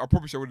 wouldn't do it. I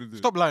promise you I wouldn't do it.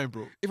 Stop lying,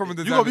 bro. If I'm a You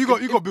designer,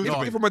 got bills to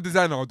pay. if I'm a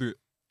designer, I'll do it.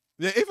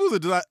 Yeah, if it was a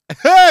design,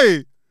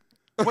 hey,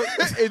 Wait,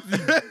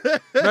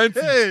 90.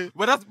 hey.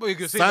 but that's what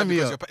you're saying Sign that me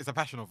because up. it's a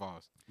passion of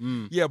ours.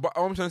 Mm. Yeah, but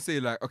I'm trying to say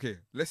like, okay,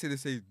 let's say they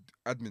say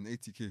admin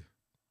 80k.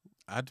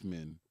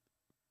 Admin.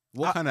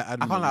 What kind of admin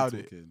can't are lie you with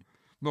it. talking?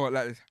 No,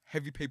 like it's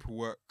heavy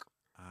paperwork,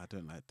 I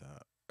don't like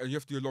that. and you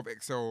have to do a lot of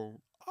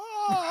Excel.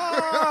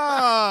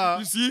 Ah.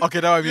 You see? Okay,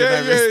 that might be Yeah, a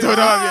nightmare. yeah, Still, yeah.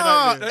 that might be a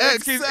nightmare. Like,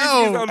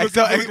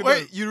 Excel. Excel,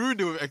 wait, you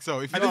ruined it with Excel.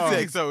 If you didn't No.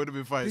 say Excel, it would have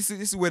been fine. This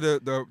is where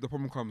the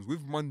problem comes.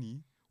 With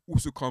money,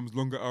 also comes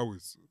longer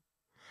hours.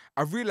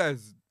 I've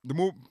realized the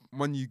more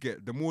money you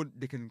get, the more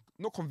they can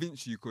not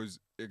convince you, because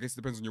I guess it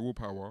depends on your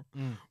willpower.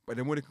 Mm. But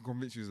the more they can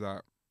convince you is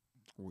like,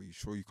 oh, you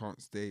sure you can't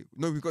stay?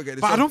 No, we've got to get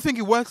this. But I done. don't think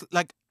it works.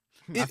 Like,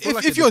 I feel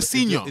like if it you're a dep-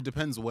 senior, it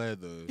depends where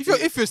though.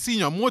 if you're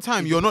senior, more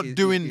time you're not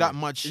doing that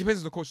much. It depends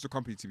on the culture of the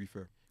company, to be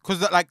fair.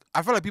 Because like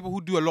I feel like people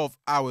who do a lot of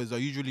hours are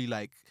usually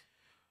like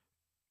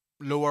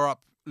lower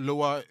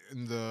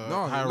in the No, a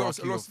lot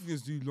hierarchy. of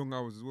seniors do long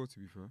hours as well, to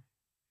be fair.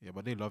 Yeah,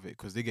 but they love it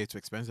because they get to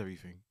expense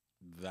everything.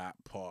 That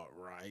part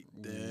right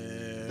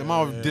there. The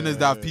amount of dinners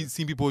that I've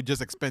seen people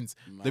just expense.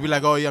 They'll be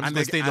like, oh yeah, I'm just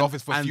gonna stay in the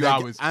office for a few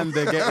hours. and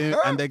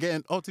they're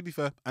getting. Oh, to be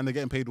fair, and they're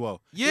getting paid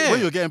well. Yeah.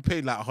 When you're getting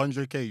paid like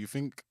 100k, you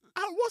think,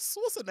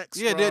 what's the next?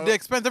 Yeah, they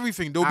expense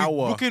everything. They'll be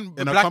hour booking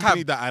in a black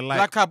company cab, that I like.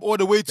 black cab all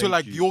the way to Thank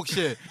like you.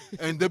 Yorkshire,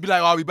 and they'll be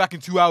like, oh, I'll be back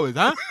in 2 hours,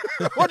 huh?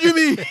 What do you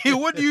mean?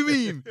 What do you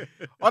mean?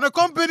 On a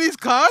company's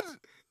card,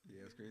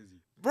 Yeah, it's crazy.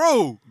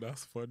 bro.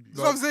 That's funny. That's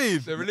what I'm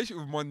saying. The relationship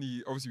with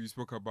money, obviously, we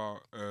spoke about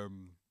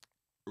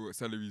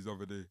salaries the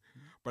other day,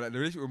 but like the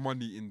relationship with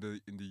money in the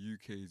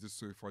UK is just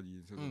so funny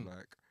in terms of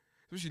like,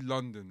 especially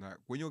London, like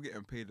when you're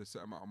getting paid a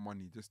certain amount of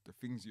money, just the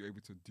things you're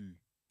able to do.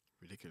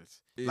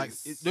 Ridiculous. Like,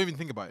 It's- don't even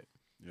think about it.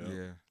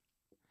 Yeah.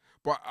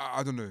 But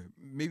I don't know.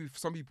 Maybe for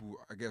some people,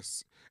 I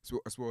guess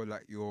as well,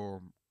 like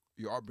your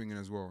upbringing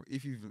as well.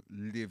 If you've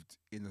lived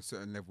in a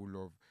certain level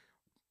of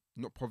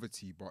not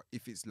poverty, but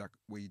if it's like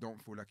where you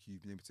don't feel like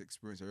you've been able to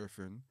experience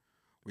everything,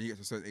 when you get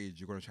to a certain age,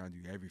 you're gonna try and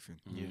do everything.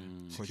 Yeah.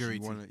 Mm. 'Cause Security.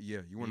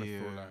 You wanna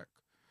feel Yeah. like.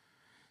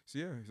 So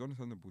yeah, it's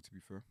understandable, to be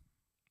fair.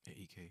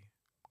 80k,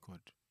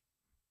 God,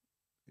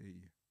 Yeah.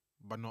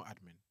 but not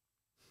admin.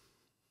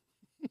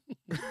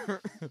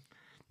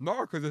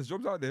 No, because there's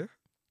jobs out there.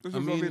 Those I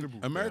are mean, available.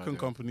 American Yeah.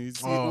 companies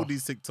see Oh. all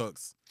these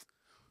TikToks.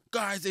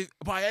 Guys, if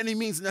by any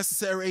means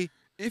necessary,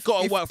 If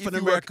gotta if, work if for an you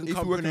work, American if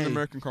you work in an company.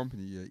 American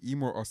company, yeah,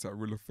 email us at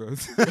Will of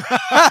Thirds.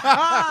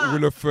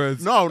 Will of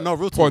Thirds No,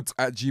 real talk.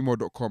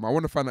 pod@gmail.com. I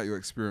want to find out your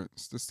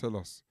experience. Just tell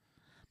us.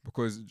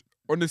 Because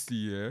honestly,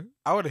 yeah,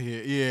 I want to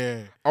hear.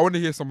 Yeah. I want to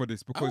hear some of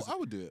this I, because I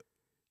would do it.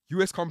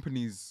 US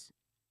companies,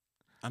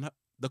 And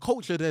the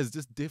culture there is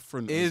just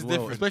different. It as is well,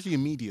 different. especially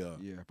in media.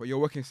 yeah, but you're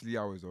working silly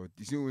hours though.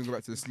 You see when we go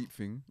back to the sleep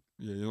thing?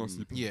 Yeah, you're not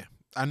sleeping. Yeah.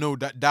 I know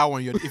that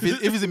one. If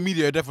it's in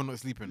media, you're definitely not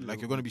sleeping. Like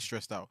you're gonna be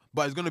stressed out,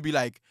 but it's gonna be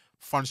like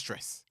fun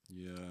stress.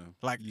 Yeah.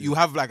 Like you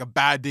have like a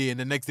bad day, and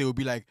the next day will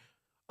be like,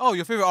 oh,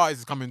 your favorite artist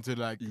is coming to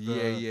like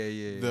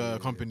the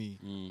company.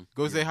 Mm.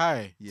 Go say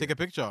hi, Yeah. take a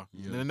picture.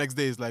 Yeah. And then the next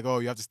day is like, oh,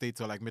 you have to stay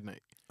till like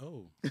midnight.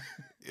 Oh.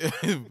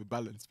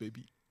 Balance,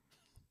 baby.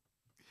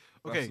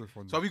 That's Okay, so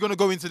fun, so are we gonna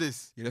go into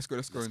this? Yeah, let's go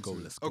into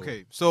it. Let's go.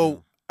 Okay,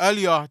 so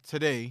earlier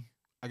today,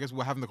 I guess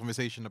we're having the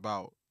conversation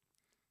about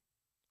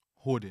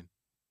hoarding.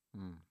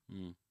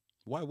 Mm.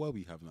 Why were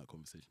we having that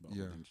conversation about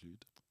Yeah. hoarding,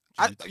 Jude?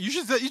 You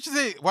should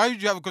say why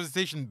did you have a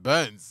conversation,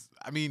 Burns?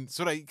 I mean,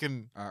 so that you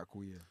can. Alright,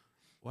 cool, yeah.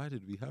 Why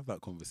did we have that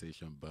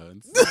conversation,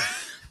 Burns?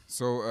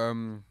 So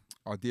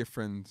our dear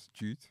friend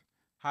Jude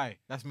Hi,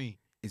 that's me.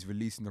 is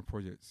releasing the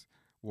project.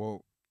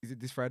 Well, is it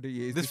this Friday?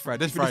 Yeah, it's This this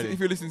Friday. this Friday. If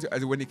you're listening to it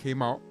as when it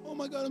came out, Oh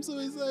my god, I'm so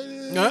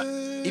excited. Yeah.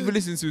 if you're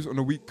listening to it on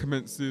a week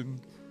commencing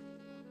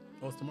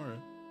Oh, it's tomorrow.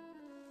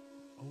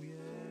 Oh yeah.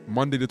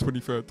 Monday the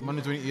 23rd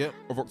Monday 20. Yeah.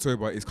 of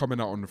October, it's coming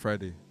out on the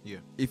Friday. Yeah.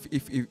 If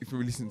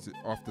you're listening to it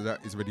after that,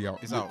 it's already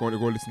out. It's out. Go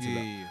listen to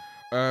Yeah.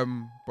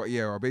 that. But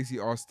yeah, I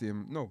basically asked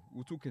him. No, we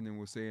were talking and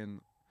we were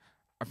saying.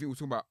 I think we were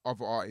talking about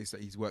other artists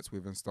that he's worked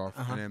with and stuff,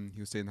 Uh-huh. and then he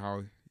was saying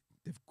how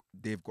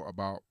they've got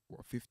about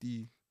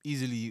 50.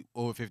 Easily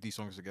over 50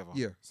 songs together.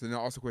 Yeah. So then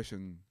I asked the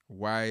question,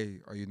 why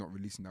are you not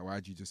releasing that? Why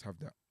do you just have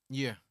that?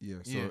 Yeah.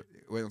 Yeah. So Yeah.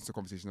 it went on to a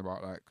conversation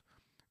about like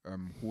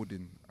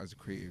hoarding as a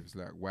creative. It's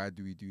like, why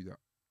do we do that?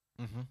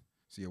 Mm-hmm.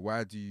 So yeah,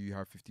 why do you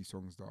have 50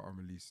 songs that are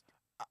unreleased?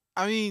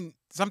 I mean,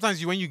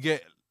 sometimes when you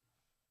get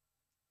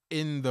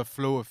in the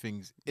flow of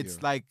things, it's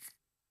Yeah. like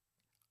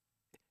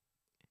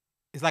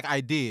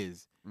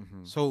ideas.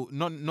 Mm-hmm. So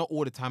not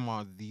all the time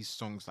are these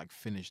songs like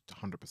finished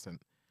 100%.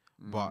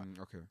 but-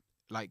 okay.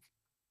 Like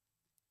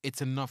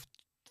it's enough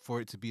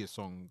for it to be a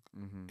song.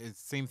 Mm-hmm. It's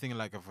same thing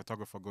like a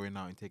photographer going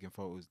out and taking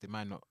photos. They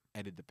might not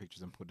edit the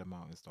pictures and put them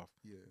out and stuff,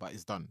 Yeah. but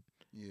it's done.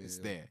 Yeah. It's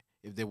there.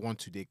 If they want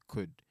to, they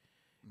could.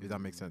 If that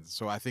makes Mm. sense.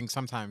 So I think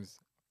sometimes,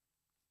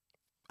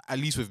 at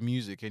least with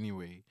music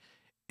anyway,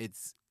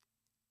 it's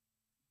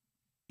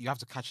you have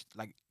to catch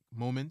like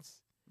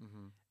moments,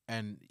 Mm-hmm.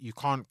 and you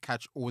can't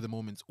catch all the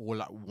moments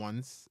all at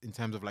once. In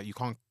terms of like, you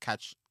can't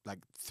catch like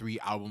 3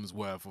 albums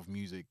worth of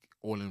music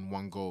all in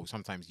one go.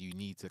 Sometimes you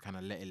need to kind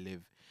of let it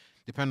live,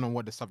 depending on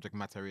what the subject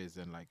matter is.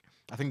 And like,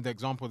 I think the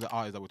example of the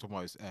artist that we're talking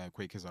about is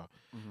Quay Kizza.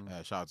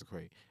 Mm-hmm. Shout out to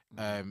Quay.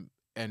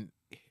 And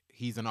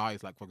he's an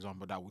artist, like for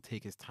example, that will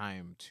take his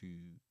time to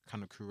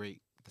kind of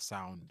curate the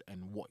sound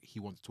and what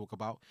he wants to talk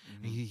about.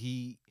 Mm-hmm.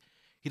 He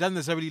doesn't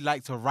necessarily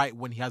like to write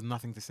when he has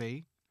nothing to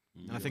say.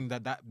 And I think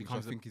that Which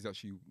becomes I think is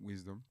actually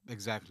wisdom.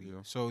 exactly.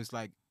 Yeah. So it's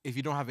like, if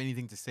you don't have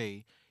anything to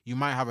say, you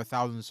might have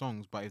 1,000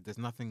 songs, but if there's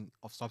nothing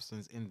of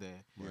substance in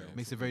there, Yeah. it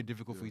makes it very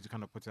difficult for you to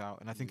kind of put it out.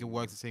 And I think it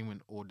works the same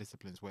in all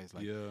disciplines, where it's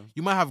like, Yeah.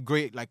 you might have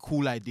great like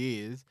cool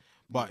ideas,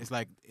 but it's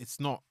like it's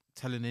not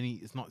saying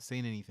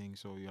anything.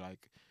 So you're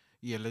like,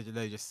 yeah, let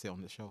it just sit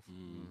on the shelf.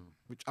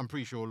 Which I'm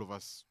pretty sure all of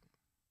us.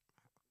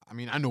 I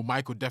mean, I know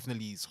Michael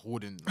definitely is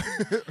hoarding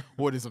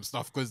some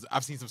stuff, because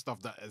I've seen some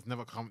stuff that has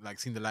never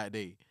seen the light of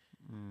day.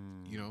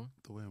 You know,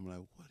 The way I'm like,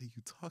 what are you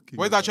talking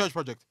where's that about? church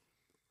project?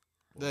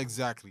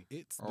 Exactly,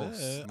 It's Oh, there.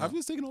 snap. I've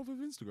just taken off of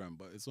Instagram,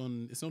 but it's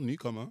on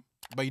Newcomer.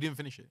 but you didn't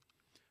finish it.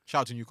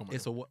 Shout out to Newcomer.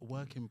 It's though.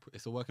 work in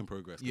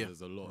progress. 'Cause Yeah.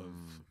 There's a lot of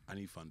I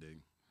need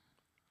funding.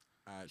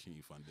 I actually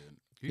need funding.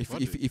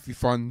 If you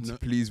fund, No.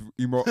 please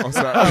email us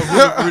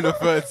at Rule of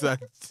thirds.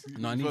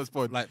 No, I need First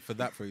pod. like for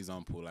that, for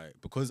example,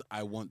 like because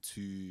I want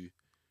to.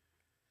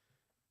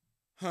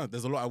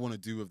 There's a lot I want to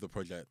do with the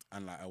project,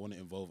 and like I want to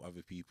involve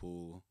other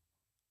people,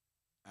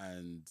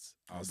 and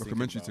I was thinking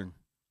documentary about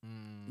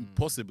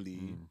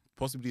thing.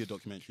 possibly a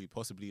documentary,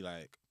 possibly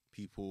like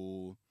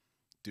people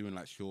doing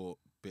like short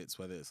bits,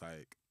 whether it's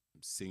like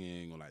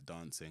singing or like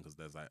dancing, because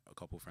there's like a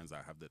couple of friends that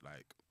I have that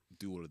like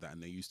do all of that,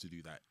 and they used to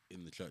do that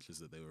in the churches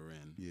that they were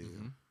in.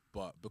 Yeah.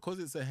 But because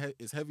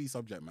it's heavy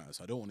subject matter,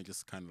 so I don't want to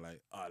just kind of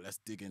like, let's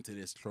dig into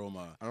this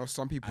trauma. I know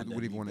some people And then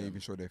wouldn't even leave want to them.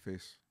 even show their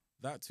face.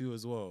 That too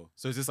as well.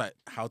 So it's just like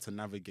how to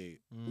navigate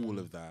all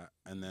of that,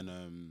 and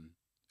then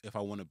if I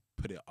want to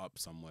put it up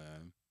somewhere,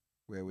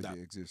 Where would That-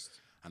 it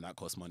exist? and that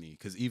costs money,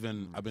 because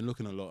even I've been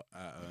looking a lot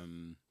at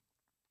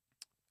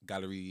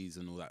galleries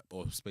and all that,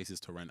 or spaces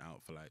to rent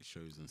out for like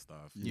shows and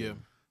stuff. Yeah.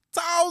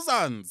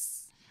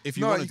 Thousands. If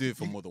you No, want to you- do it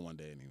for you- more than one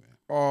day, anyway.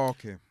 Oh,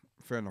 okay.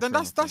 Fair enough. Then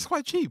fair that's enough,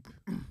 quite cheap.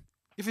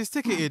 If it's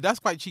ticketed, that's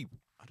quite cheap.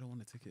 I don't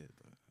want a ticket.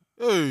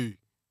 Though. Hey,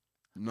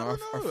 No, I I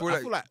don't know. feel I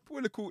like, feel like- put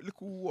a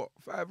little what,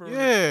 £5?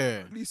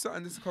 yeah. At least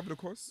something just to cover the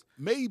cost.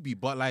 Maybe,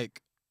 but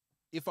like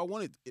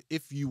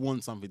if you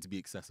want something to be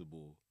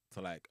accessible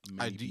to like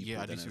many do- people,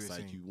 yeah, I do then see it's what you're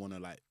like saying. you want to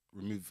like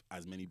remove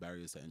as many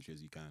barriers to entry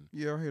as you can.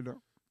 Yeah, I hear that.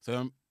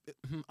 So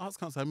Arts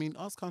Council. I mean,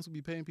 Arts Council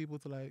be paying people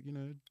to like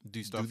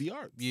Do stuff. do the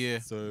arts. Yeah,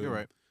 So you're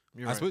right.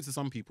 You're I right. spoke to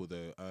some people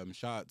though.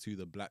 Shout out to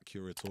the Black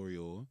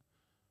Curatorial.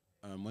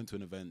 Went to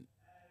an event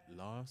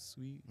last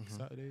week,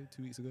 Saturday,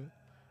 2 weeks ago.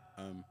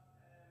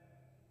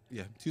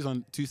 Yeah,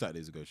 two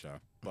Saturdays ago,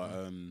 But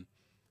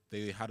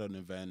they had an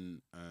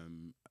event.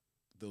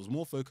 There was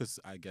more focus,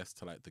 I guess,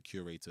 to like the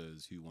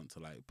curators who want to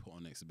like put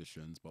on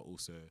exhibitions, but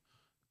also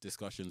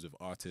discussions with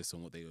artists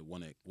on what they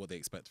what they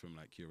expect from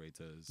like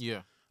curators.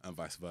 Yeah. And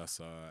vice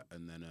versa.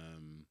 And then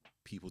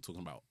people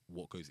talking about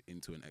what goes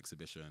into an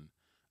exhibition.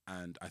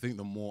 And I think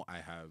the more I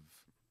have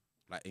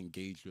like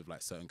engaged with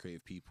like certain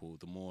creative people,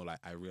 the more like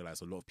I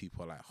realize a lot of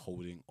people are like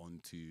holding on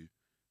to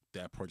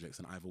their projects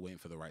and either waiting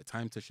for the right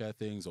time to share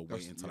things or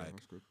waiting to like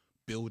that's good.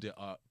 build it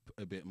up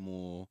a bit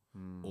more,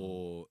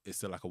 or it's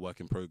still like a work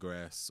in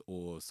progress,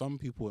 or some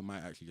people it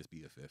might actually just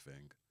be a fair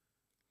thing,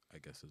 I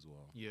guess, as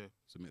well. Yeah.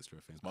 It's a mixture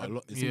of things. But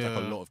it seems like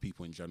a lot of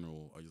people in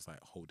general are just like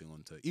holding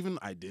on to even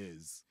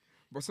ideas.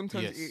 But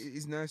sometimes Yes. it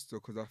is nice though,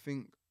 because I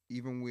think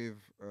even with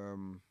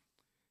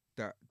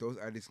that, those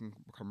ideas can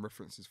become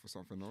references for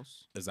something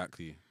else.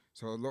 Exactly.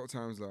 So a lot of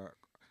times, like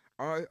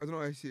I don't know,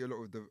 I see a lot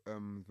of the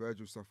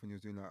Virgil stuff when you're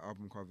doing like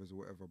album covers or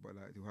whatever, but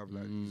like they'll have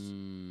like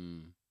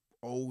these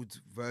old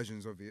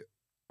versions of it,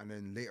 and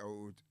then later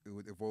it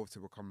would evolve to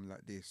become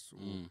like this or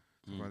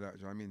something like that. Do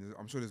you know what I mean?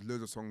 I'm sure there's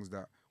loads of songs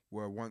that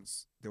were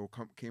once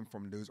came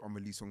from those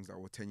unreleased songs that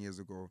were 10 years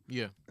ago.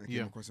 Yeah. And they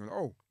came across and like,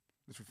 oh,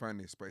 let's refine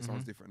this, but it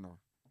sounds different now.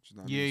 Do you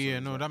know what I Yeah, mean? So yeah,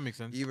 it's no, like, that makes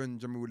sense. even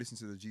do you remember we listened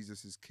to the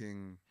Jesus is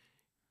King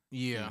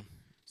Yeah. thing?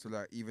 So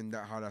like even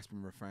that, how that's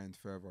been refined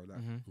further. Like,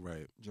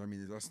 Right. do you know what I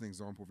mean? That's an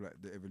example of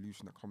like the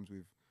evolution that comes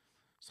with.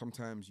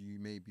 Sometimes you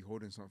may be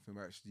holding something,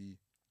 but actually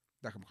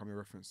that can become a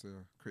reference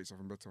to create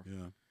something better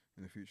Yeah.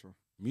 in the future.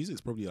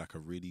 Music's probably like a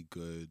really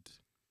good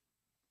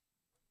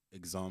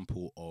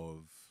example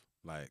of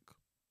like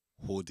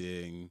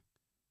hoarding,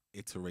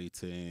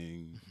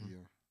 iterating, Yeah.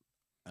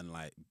 and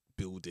like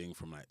building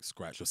from like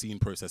scratch. You're seeing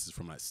processes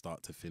from like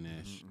start to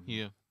finish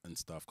Yeah. and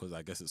stuff, because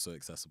I guess it's so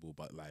accessible.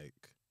 But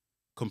like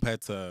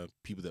compared to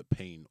people that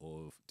paint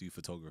or do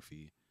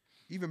photography,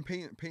 Even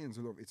painting's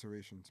a lot of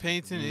iteration.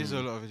 Painting is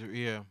a lot of it,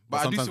 yeah. but But I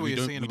do sometimes see what we you're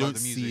don't saying we about don't the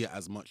see music. it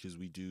as much as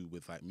we do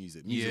with like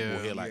music. Music Yeah,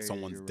 we'll hear like yeah,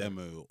 someone's you're right.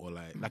 demo or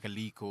like Like a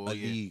leak or a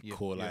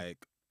leak or yeah.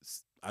 like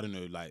I don't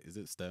know, like is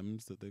it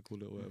stems that they call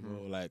it or whatever,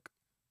 or like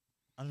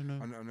I don't know.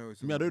 I know. I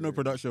mean, I don't know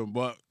production,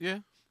 but Yeah.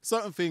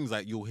 certain things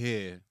like you'll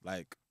hear,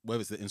 like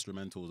whether it's the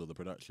instrumentals or the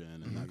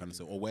production and that kind of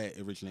stuff, or where it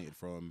originated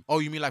from. Oh,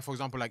 you mean like, for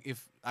example, like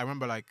if I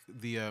remember like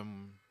the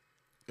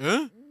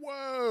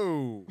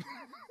Whoa!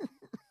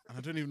 And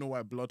I don't even know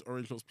why Blood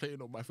Orange was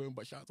playing on my phone,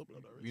 but shout out to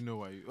Blood Orange. you know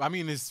why? I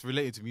mean, it's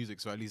related to music,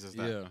 so at least it's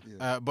that. Yeah.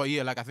 Yeah. But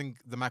yeah, like I think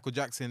the Michael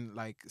Jackson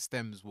like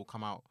stems will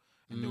come out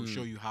and they'll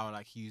show you how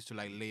like he used to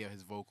like layer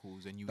his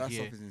vocals, and you That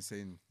hear stuff is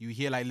insane.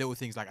 like little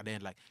things like at the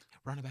end, like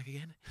run it back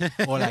again,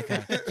 or like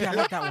yeah, I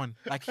like that one,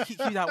 like keep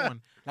that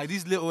one, like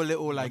these little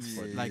like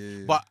Yeah, like.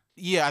 yeah. But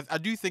yeah, I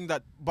do think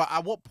that. But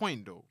at what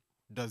point though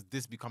does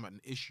this become an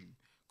issue?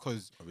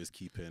 Because Of his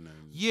keeping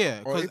and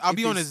yeah, Or because if- I'll if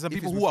be it's- honest, some if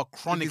people it's who are if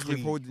it's chronically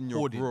withholding your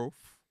hoarding.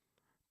 growth,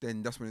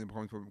 then that's when it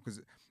becomes a problem.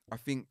 Because I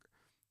think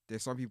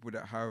there's some people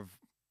that have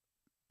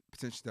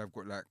potentially they've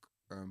got like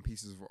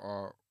pieces of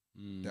art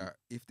that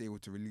if they were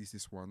to release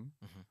this one,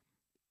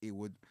 it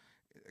would.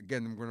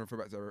 Again, I'm going to refer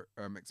back to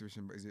our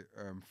exhibition, but is it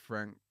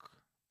Frank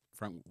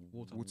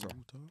Water. Water?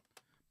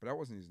 But that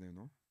wasn't his name,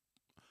 no.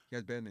 He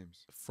had bare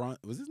names.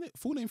 Was his name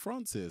full name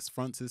Francis?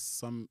 Francis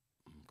some.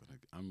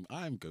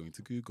 I'm going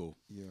to Google.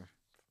 Yeah.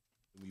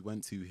 We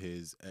went to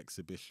his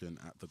exhibition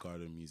at the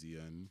Garden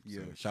Museum. So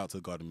Yeah. shout out to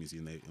the Garden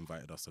Museum. They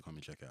invited us to come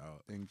and check it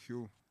out. Thank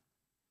you.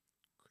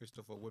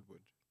 Christopher Woodward.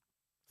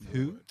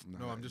 Who?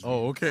 No, I'm just.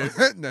 Oh, okay.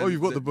 No, Oh,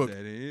 you've got the book. that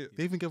ain't it.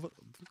 They even gave us.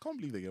 I can't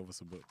believe they gave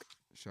us a book.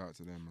 Shout out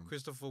to them, man.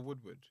 Christopher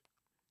Woodward,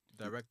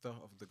 director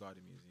of the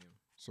Garden Museum.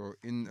 So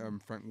in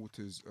Frank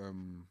Waters'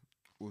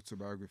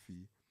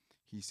 autobiography,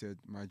 he said,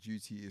 "My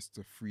duty is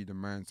to free the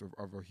minds of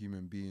other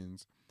human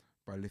beings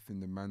by lifting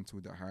the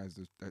mantle that hides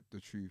the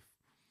truth.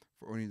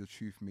 For only the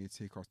truth may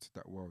take us to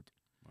that world."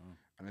 Wow.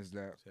 And it's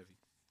like It's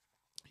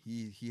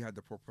heavy. he had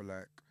the proper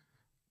like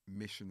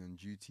mission and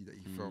duty that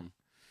he felt.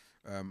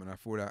 And I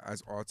feel that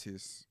as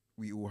artists,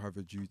 we all have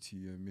a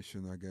duty and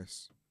mission, I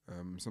guess.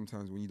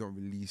 Sometimes when you don't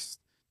release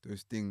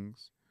those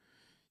things,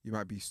 you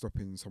might be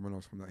stopping someone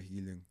else from that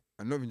healing.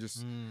 And not even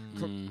just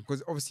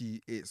because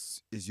obviously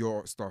it's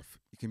your stuff.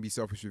 You can be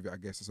selfish with it, I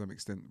guess, to some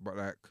extent. But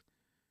like,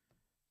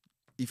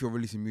 if you're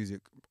releasing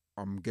music,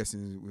 I'm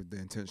guessing with the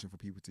intention for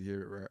people to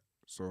hear it, right?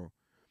 So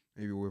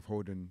maybe we're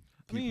withholding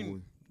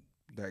people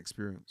that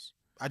experience.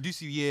 I do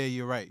see. Yeah,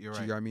 you're right. You're Do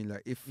right. you know what I mean?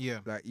 Like if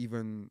Yeah. like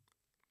even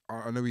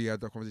I know we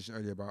had that conversation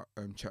earlier about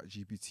Chat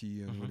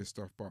GPT and all this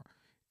stuff, but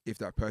if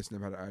that person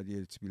had an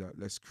idea to be like,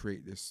 let's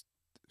create this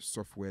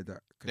software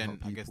that can then help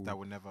people. I guess that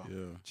would never. Yeah. Do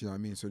you know what I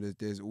mean? So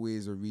there's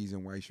always a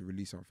reason why you should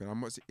release something. I'm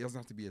not. It doesn't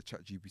have to be a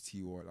chat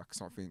GPT or like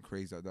something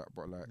crazy like that.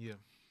 But like Yeah.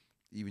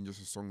 even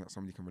just a song that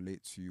somebody can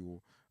relate to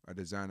or a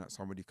design that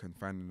somebody can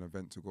find an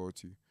event to go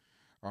to.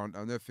 I'll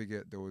never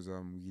forget there was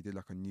we did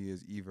like a New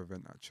Year's Eve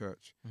event at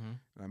church, Mm-hmm.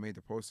 and I made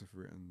the poster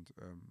for it. And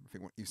I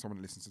think if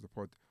someone listens to the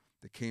pod,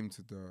 they came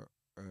to the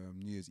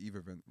New Year's Eve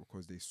event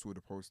because they saw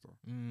the poster.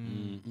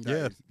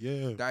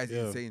 That is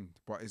insane.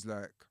 But it's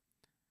like,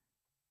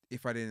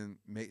 if I didn't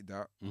make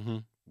that,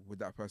 would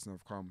that person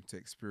have come to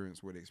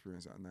experience what they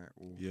experienced that night?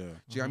 Or do you know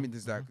what I mean?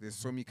 There's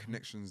so many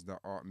connections that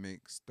art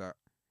makes that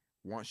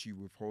once you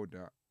withhold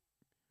that,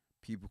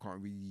 people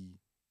can't really,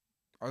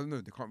 I don't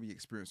know, they can't really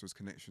experience those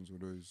connections or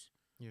those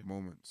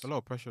moments. It's a lot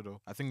of pressure though.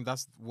 I think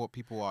that's what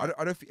people are.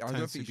 I don't think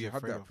tends you to be should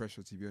have afraid that of.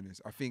 pressure, to be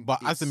honest. I think, But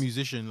as a it's-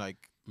 musician, like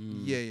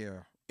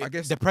I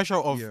guess the pressure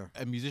of yeah.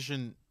 a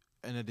musician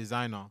and a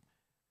designer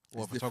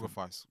or a It's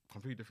photographer is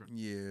completely different.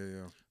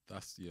 yeah.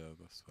 That's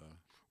fair.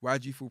 Why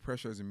do you feel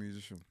pressure as a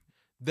musician?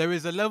 There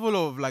is a level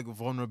of like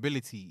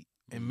vulnerability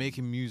in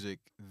making music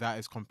that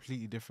is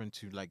completely different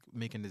to like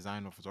making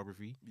design or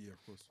photography, Yeah,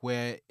 of course.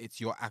 where it's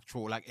your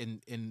actual, like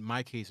in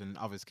my case and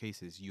others'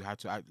 cases, you have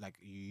to act like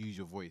you use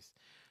your voice.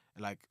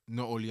 Like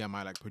not only am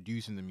I like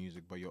producing the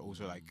music, but you're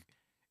also like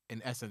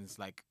in essence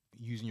like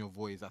using your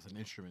voice as an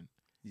instrument.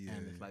 Yeah,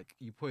 And it's like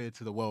you put it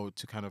to the world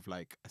to kind of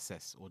like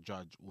assess or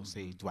judge or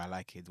say, do I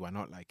like it? Do I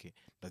not like it?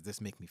 Does this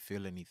make me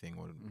feel anything?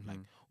 Or like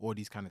all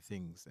these kind of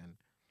things. And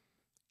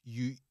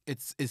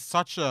it's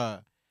such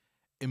a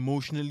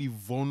emotionally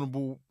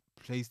vulnerable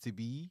place to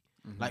be.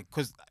 Like,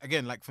 cause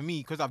again, like for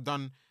me, cause I've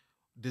done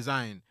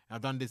design,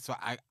 I've done this, so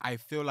I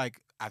feel like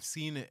I've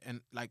seen it,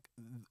 and like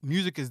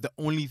music is the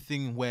only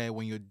thing where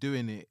when you're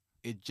doing it,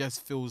 it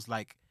just feels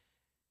like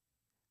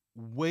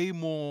way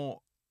more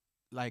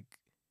like,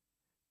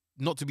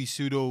 not to be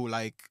pseudo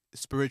like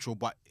spiritual,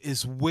 but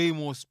it's way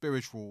more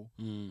spiritual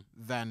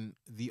than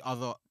the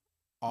other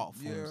art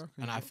forms.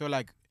 And I feel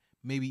like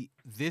maybe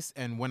this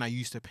and when I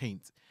used to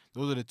paint,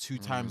 those are the two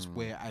times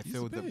where I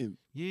feel that.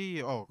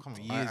 Yeah. Oh, come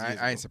on, years.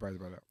 I ain't surprised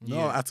about that.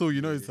 No, at all.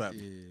 You know, it's like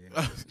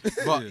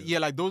But yeah,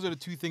 like those are the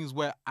two things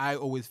where I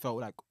always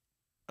felt like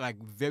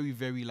very,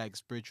 very like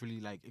spiritually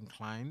like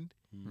inclined.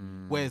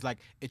 Whereas like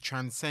it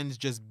transcends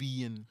just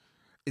being.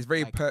 It's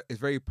very like- it's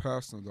very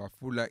personal though. I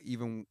feel like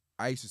even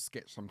I used to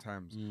sketch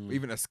sometimes, but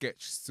even a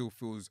sketch still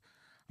feels.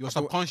 Your I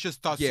thought- subconscious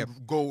starts to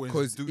go and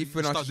Because do. if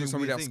when I start do doing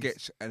something weird that things,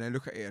 sketch and I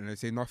look at it and I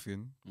say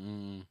nothing,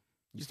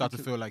 you start to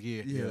feel like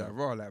like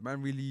raw, like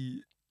man,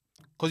 really.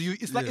 because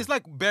it's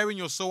like bearing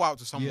your soul out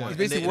to someone. Yeah. and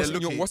It's basically they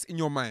look at what's in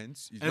your mind.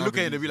 and look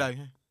at it and be like,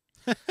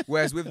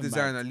 Whereas with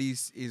design, at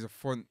least is a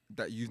font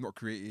that you've not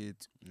created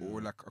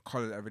or like a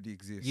color that already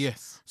exists.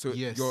 yes. So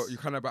yes. you're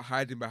kind of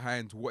hiding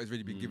behind what has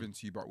already been given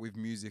to you. But with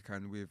music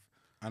and with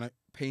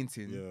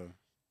painting,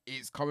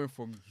 it's coming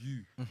from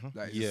you.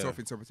 Like it's a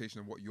self-interpretation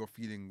of what you're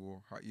feeling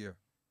or how. Yeah.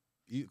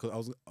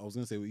 Because I was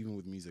gonna say even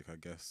with music, I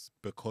guess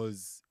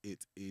because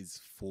it is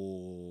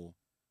for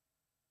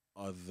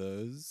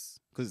others,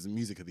 because it's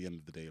music at the end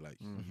of the day. Like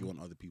you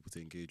want other people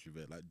to engage with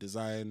it. Like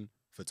design,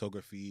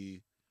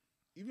 photography,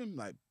 even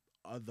like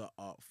other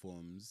art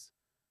forms.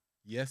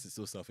 Yes, it's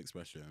still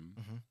self-expression,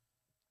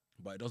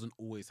 but it doesn't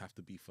always have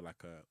to be for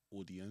like a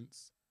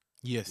audience.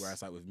 Yes.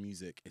 Whereas like with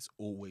music, it's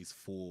always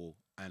for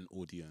an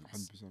audience.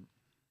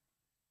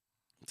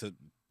 100%.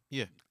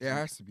 Yeah. It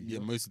has to be. Yeah,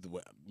 most of the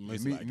way.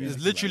 Most Me- of it, I guess, It's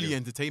is literally like,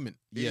 entertainment.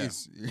 It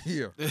is.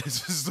 Yeah.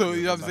 So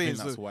you know what I'm I saying? think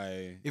that's So why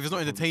if it's not it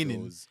probably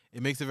entertaining, feels-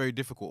 it makes it very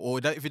difficult. Or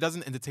if it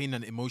doesn't entertain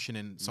an emotion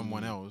in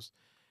someone else,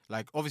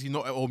 like obviously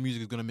not all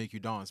music is gonna make you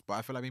dance, but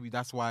I feel like maybe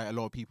that's why a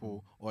lot of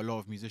people or a lot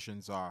of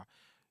musicians are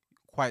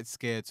quite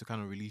scared to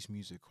kind of release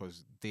music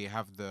because they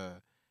have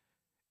the.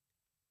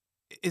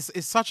 It's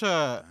such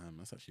a Damn,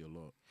 that's actually a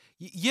lot.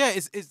 yeah.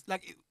 It's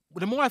like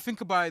the more I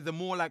think about it, the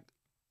more like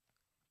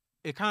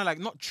it kind of like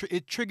not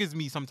it triggers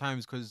me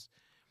sometimes because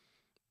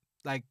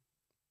like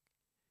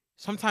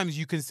sometimes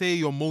you can say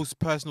your most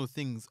personal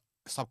things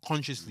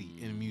subconsciously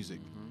in music.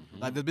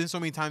 Like there's been so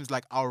many times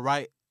like I'll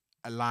write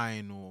a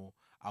line or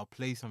I'll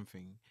play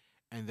something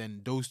and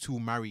then those two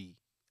marry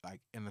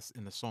like in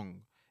a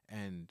song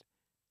and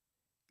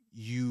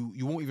you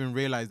won't even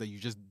realize that you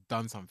just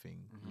done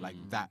something like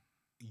that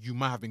you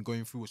might have been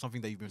going through or something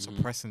that you've been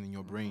suppressing in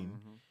your brain.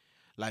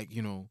 Like,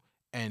 you know,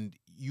 and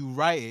you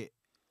write it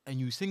and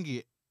you sing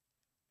it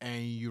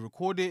and you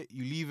record it,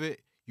 you leave it,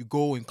 you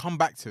go and come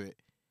back to it.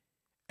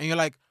 And you're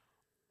like,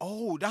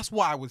 oh, that's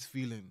what I was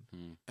feeling.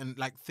 And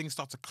like things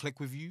start to click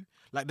with you.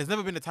 Like there's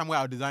never been a time where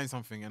I'll design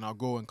something and I'll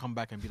go and come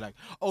back and be like,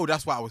 oh,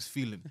 that's what I was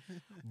feeling.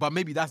 But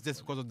maybe that's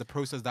just because of the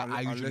process that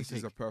I usually Unless take.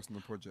 it's a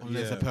personal project.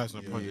 Unless it's a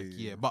personal yeah, project,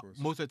 yeah, of But course.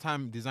 most of the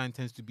time, design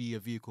tends to be a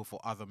vehicle for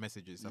other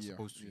messages as Yeah,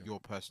 opposed to yeah. your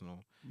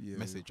personal Yeah,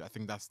 message. I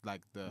think that's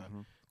like the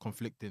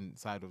conflicting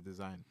side of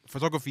design.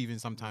 Photography, even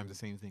sometimes the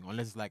same thing,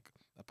 unless it's like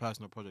a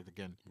personal project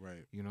again.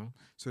 Right. You know?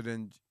 So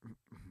then,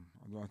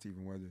 I don't want to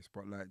even word this,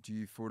 but like, do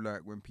you feel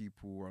like when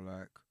people are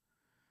like,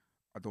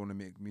 I don't want to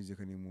make music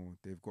anymore,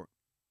 they've got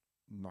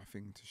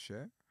nothing to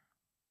share?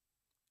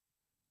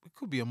 It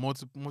could be a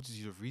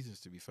multitude of reasons.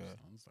 To be fair,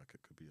 Sounds like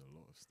it could be a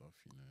lot of stuff,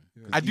 you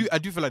know. Yeah. I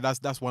do feel like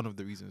that's one of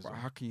the reasons. But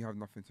how can you have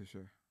nothing to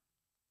share?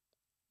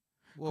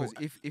 Well,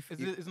 Because if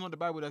it's not the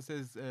Bible that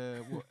says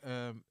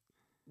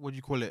what do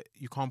you call it?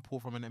 You can't pour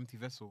from an empty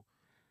vessel.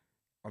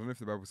 I don't know if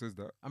the Bible says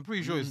that. I'm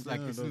pretty sure it's like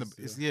yeah, it's it in the does,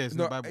 it's yeah. it's in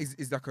No, the Bible.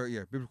 it's like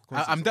a biblical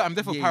I, concept. I'm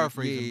definitely Yeah,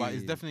 paraphrasing, yeah, but yeah,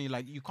 it's yeah. definitely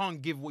like you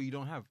can't give what you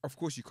don't have. Of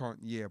course you can't.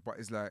 Yeah, but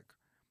it's like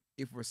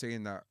if we're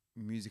saying that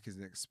music is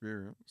an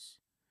experience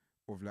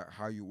of like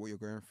what you're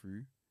going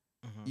through,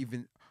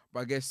 even.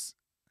 But I guess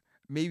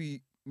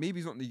maybe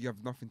it's not that you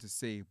have nothing to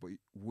say, but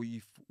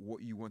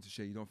what you want to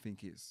share, you don't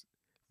think it's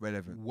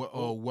relevant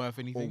Or worth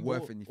anything. or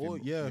worth anything. Or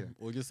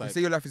or just Like, like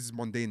say your life is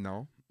mundane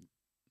now.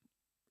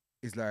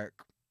 It's like,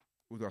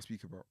 what do I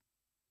speak about?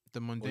 The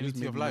or just mundanity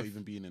maybe of not life.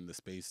 even being in the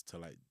space to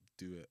like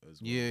do it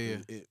as well. Yeah,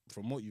 'Cause it,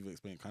 from what you've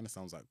explained, kind of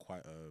sounds like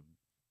quite a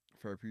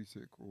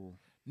Therapeutic or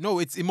No,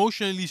 it's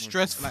emotionally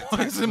stressful. like,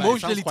 It's like, it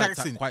emotionally sounds quite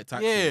taxing. quite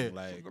taxing. Yeah.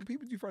 Like Some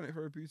people do find it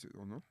therapeutic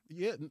or no?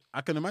 yeah, I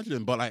can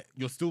imagine, but like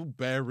you're still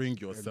bearing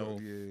Yeah, yourself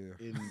yeah.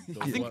 in the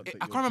I think- work that I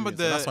can't you're remember doing.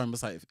 So that's the- why I'm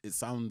just like it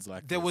sounds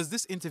like There it's- was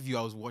this interview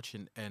I was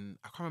watching, and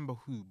I can't remember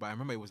who, but I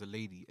remember it was a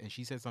lady, and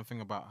she said something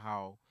about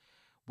how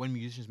when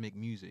musicians make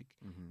music,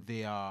 Mhm.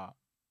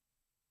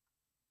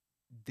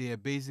 they're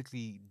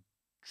basically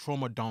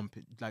trauma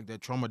dumping, like they're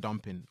trauma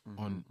dumping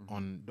Mhm,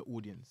 on the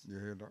audience. You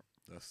hear that?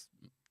 that's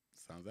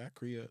sounds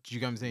accurate. Do you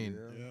get what I'm saying?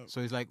 Yeah. Yeah.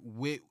 So it's like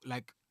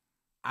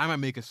I might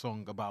make a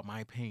song about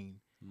my pain,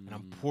 and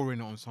I'm pouring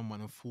it on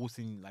someone and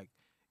forcing like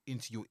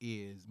into your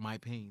ears my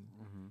pain.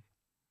 Mm-hmm.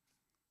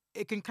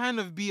 It can kind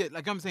of be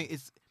like I'm saying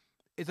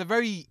it's a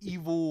very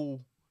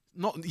evil,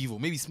 not evil,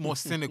 maybe it's more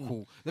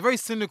cynical. The very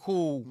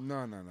cynical, No.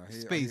 I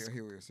Space.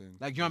 hear what you're saying.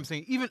 like you know what I'm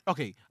saying. Even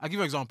okay, I'll give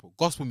you an example.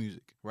 Gospel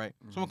music, right?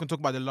 Someone can talk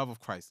about the love of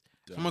Christ.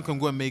 Someone can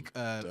go and make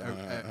you know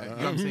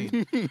what I'm saying.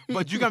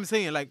 But you know what I'm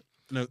saying, like,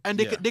 No, and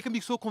yeah. they can be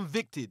so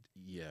convicted,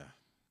 Yeah.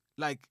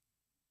 like.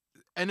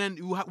 And then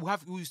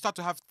we start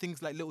to have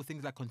things like little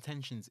things like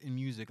contentions in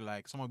music.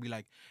 Like someone will be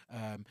like,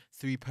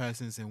 three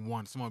persons in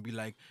one. Someone will be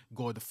like,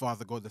 God the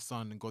Father, God the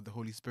Son, and God the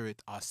Holy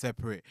Spirit are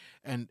separate.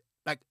 And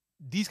like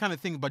these kind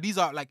of things, but these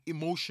are like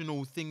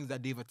emotional things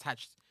that they've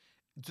attached.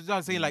 Just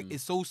I'm saying, like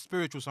it's so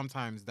spiritual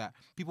sometimes that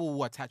people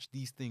will attach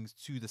these things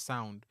to the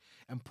sound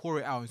and pour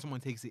it out, and someone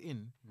takes it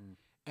in.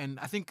 And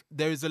I think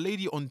there is a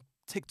lady on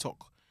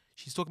TikTok.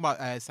 She's talking about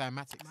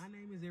cymatics. My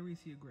name is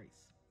Aricia Grace,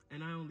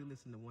 and I only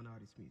listen to one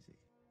artist's music.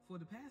 For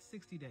the past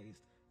 60 days,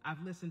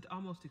 I've listened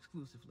almost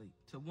exclusively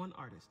to one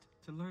artist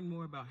to learn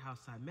more about how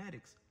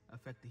cymatics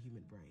affect the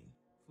human brain.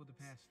 For the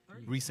past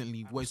 30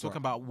 Recently, where it's Sorry.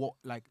 talking about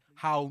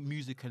how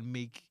music can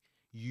make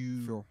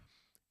you Sure.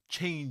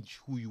 change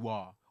who you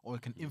are, or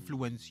it can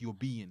influence your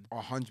being.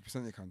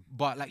 100% they can.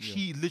 But like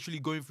she literally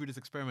going through this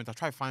experiment. I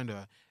try to find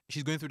her.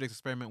 She's going through this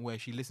experiment where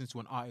she listens to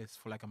an artist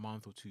for like a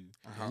month or two.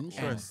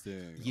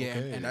 Interesting. Yeah,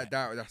 Okay. and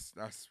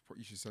That's what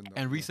you should send out.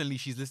 And yeah. recently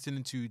she's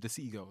listening to the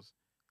City Girls.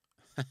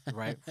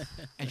 Right?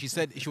 And she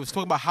said she was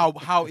talking about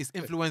how it's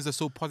influenced her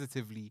so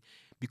positively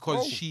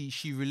because Oh.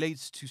 she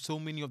relates to so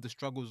many of the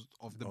struggles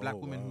of the black Oh,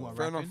 women who wow. are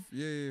Fair rapping. enough.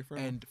 Yeah, fair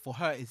enough. And for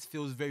her it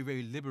feels very,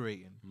 very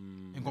liberating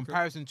in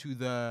comparison to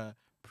the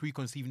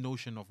preconceived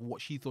notion of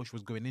what she thought she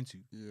was going into.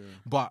 Yeah.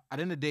 But at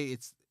the end of the day,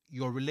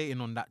 you're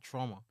relating on that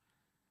trauma.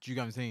 Do you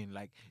get what I'm saying?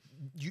 Like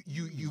you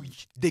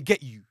they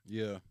get you.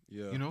 Yeah.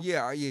 You know?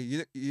 Yeah.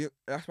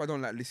 That's why I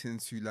don't like listening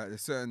to like the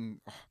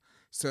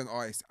certain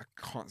artists I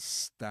can't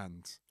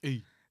stand.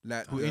 Hey.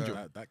 Like Who, the- Angel?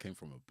 That came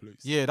from a place.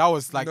 Yeah, that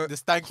was like No, the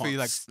stank for you,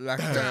 like like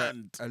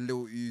stand. a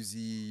Lil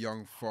Uzi,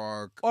 Young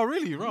Thug. oh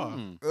really, raw.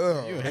 Mm.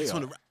 Ugh. You a I just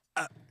hater.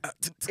 wanna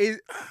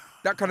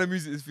That kind of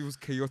music just feels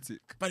chaotic.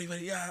 Buddy,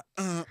 yeah.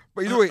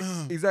 But you know what?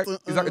 Is that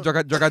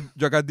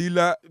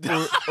Dragadila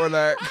or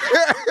like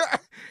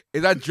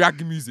is that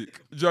drag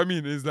music? Do you know what I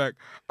mean? It's like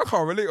I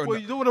can't relate on Well,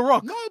 that. you don't want to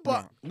rock. No,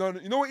 but No,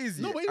 you know what it is?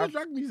 no, yeah? but even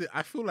drag music,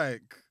 I feel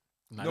like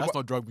Nah, No, that's but-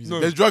 not drug music. no.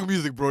 There's drug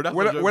music, bro. That's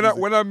when not I, drug when I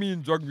music. when I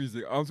mean drug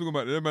music, I'm talking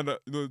about the man that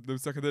the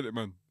psychedelic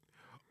man.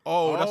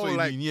 Oh, that's Oh, what you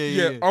like- mean.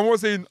 Yeah. I'm not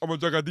saying I'm a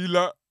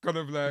dragadila kind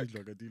of like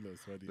Dragadila is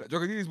funny. Like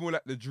Dragadila is more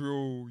like the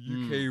drill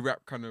UK rap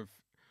kind of,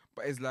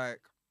 but it's like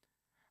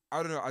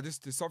I don't know. There's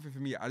something for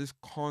me. I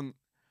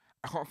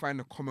can't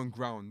find a common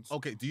ground.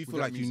 Okay, do you with feel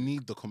that like you music.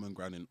 need the common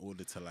ground in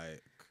order to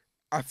like?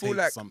 I feel take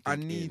like I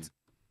something need. in?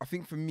 I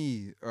think for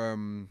me,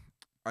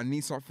 I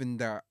need something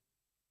that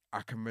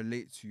I can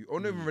relate to, or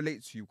not even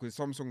relate to, because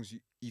some songs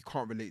you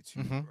can't relate to.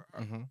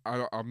 Mm-hmm.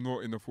 I'm not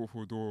in the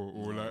 4/4 door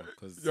or No, like.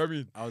 'cause You know what I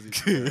mean? I was.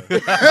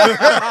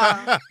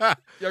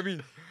 Yeah, I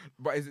mean,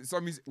 but is it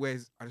some music where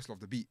I just love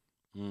the beat?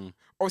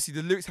 Obviously,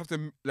 the lyrics have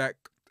to like,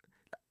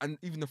 and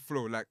even the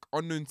flow. Like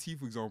Unknown T,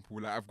 for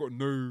example, like I've got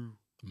no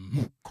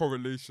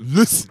correlation.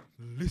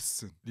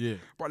 Listen. Yeah.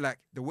 But like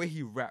the way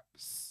he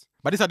raps,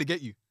 But this how they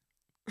get you.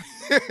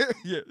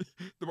 yeah,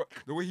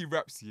 the way he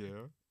raps, yeah.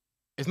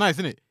 It's nice,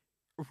 isn't it?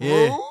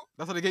 Bro,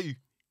 That's how they get you.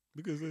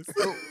 Look at this.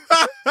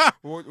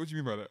 what do you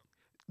mean by that?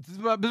 This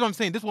is what I'm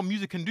saying. This is what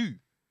music can do.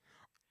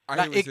 I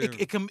Like hear what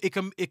you're saying.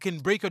 it can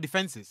break your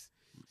defenses.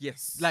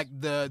 Yes. like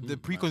the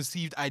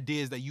preconceived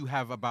ideas that you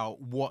have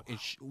about what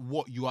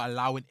you are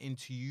allowing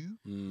into you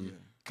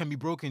can be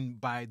broken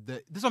by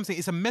the. That's what I'm saying.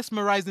 It's a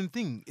mesmerizing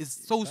thing.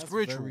 It's so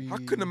spiritual. How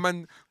can a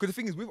man? Because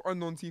the thing is, with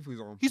Unknown T, for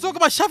example, He's talking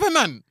about Shabba,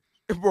 man.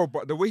 bro,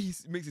 but the way he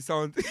makes it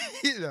sound,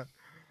 yeah,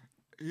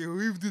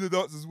 we do the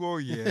dance as well,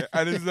 yeah,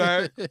 and it's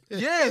like,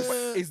 Yes.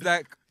 it's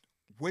like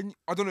when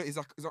I don't know, it's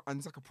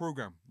like a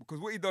program because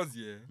what he does,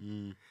 yeah,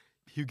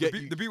 You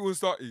the beat will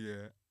start,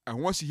 yeah, and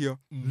once you hear,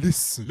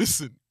 listen,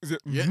 is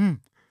it, Yeah.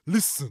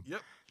 listen,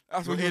 Yep.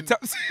 that's when You're he in.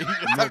 taps.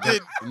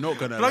 I'm not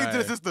gonna Plug lie. into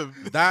the system.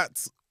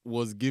 That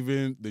was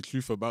giving the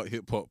truth about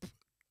hip hop.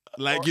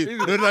 Like, Oh, you,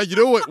 is it? no, you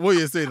know what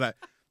you're saying? Like,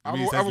 I've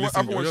he wa- says, I've wa- listen,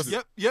 I've you're watched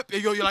just- Yep.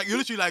 You're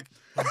literally like,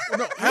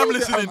 I am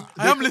listening.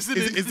 I am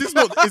listening. Is this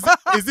not?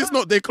 Is this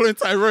not Declan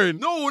Tyrone?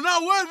 No,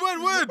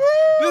 word.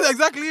 This is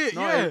exactly it.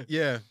 No,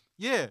 Yeah.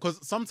 yeah. Because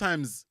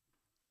sometimes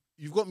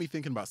you've got me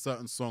thinking about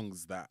certain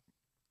songs that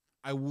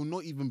I will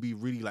not even be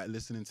really like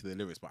listening to the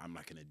lyrics, but I'm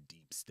like in a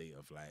deep state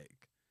of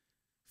like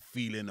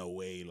feeling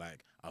away.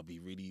 Like I'll be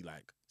really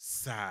like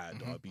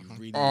sad, or I'll be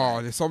really. Oh,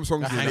 like, there's some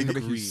songs That's that how make they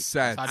you agree.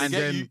 sad. That's how and they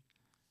get then you.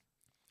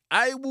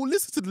 I will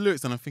listen to the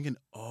lyrics and I'm thinking,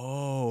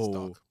 oh,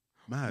 Stuck.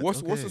 mad.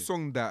 What's okay. the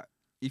song that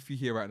if you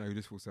hear right now you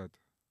just feel sad?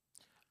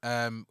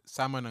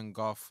 Simon and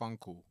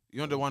Garfunkel. You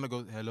know the one that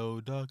goes,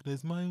 "Hello,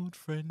 darkness, my old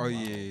friend." Oh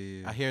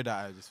yeah. I hear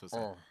that. I just feel sad.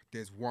 Oh,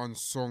 there's one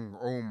song.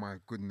 Oh my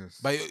goodness.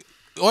 But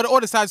all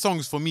the sad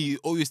songs for me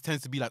always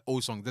tends to be like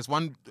old songs. There's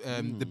one,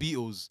 the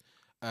Beatles.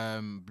 I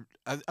don't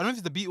know if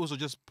it's the Beatles or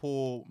just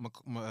Paul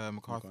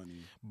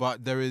McCartney.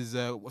 But there is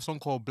a song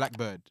called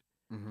Blackbird.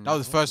 Mhm. That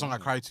was the first song I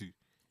cried to.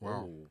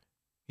 Wow.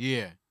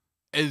 Yeah.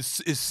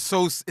 It's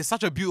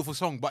such a beautiful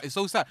song, but it's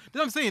so sad. You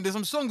know what I'm saying? There's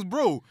some songs,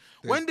 bro.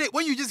 When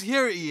you just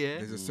hear it, yeah.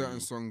 There's a certain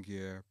song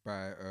here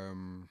by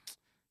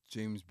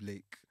James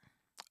Blake.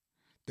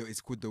 It's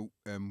called the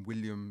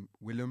William.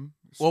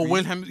 Or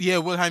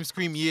Scream. Wilhelm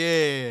Scream,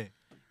 yeah.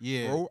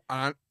 Bro,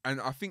 and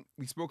I think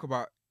we spoke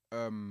about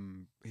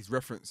his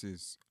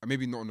references.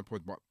 Maybe not on the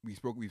pod, but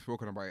we've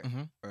spoken about it.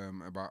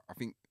 Mhm. About I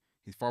think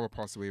his father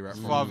passed away, right? His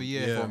from- father,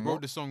 from wrote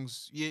what? the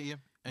songs, yeah.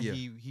 And Yeah.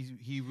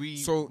 he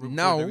So recorded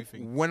now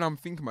everything. when I'm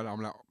thinking about it,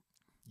 I'm like,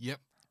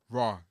 Yep.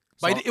 raw.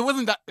 But So- it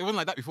wasn't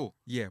like that before.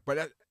 yeah, but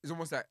it's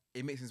almost like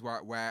it makes sense why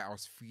I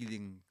was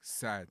feeling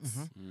sad.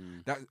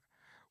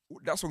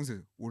 That song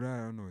says, "All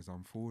I know is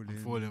I'm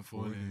falling,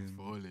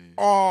 Falling.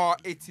 Oh,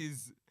 it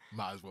is.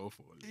 Might as well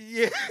fall.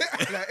 Yeah,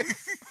 like,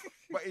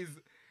 but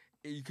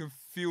you can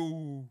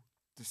feel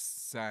the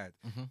sad.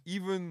 Mhm.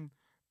 Even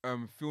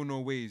Feel No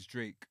Way is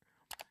Drake.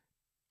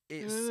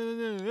 It's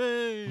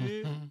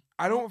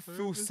I don't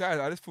feel sad.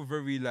 I just feel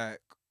very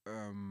like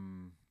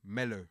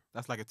mellow.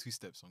 That's like a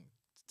two-step song.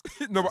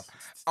 No, but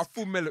I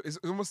feel mellow. It's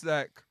almost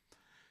like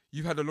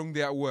you've had a long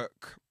day at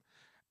work,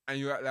 and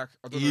you're like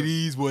I don't know. It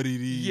is what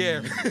it is.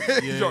 Yeah.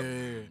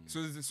 yeah.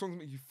 So there's the songs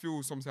make you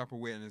feel some type of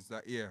way, and it's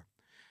like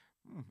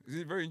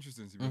it's very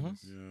interesting to be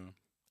honest. Yeah.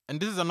 And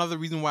this is another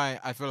reason why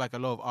I feel like a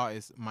lot of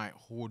artists might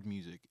hoard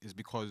music is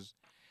because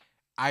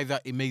either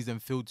it makes them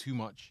feel too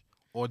much,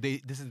 or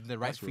this is the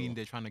right That's feeling real.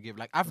 they're trying to give.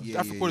 Like I've Yeah,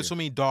 recorded yeah. so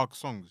many dark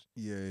songs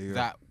Yeah.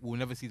 that will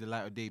never see the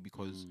light of day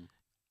because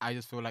I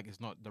just feel like it's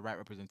not the right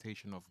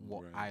representation of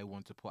what Right. I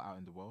want to put out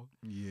in the world.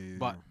 Yeah.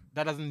 But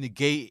that doesn't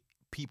negate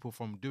people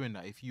from doing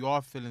that. If you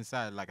are feeling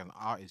sad like an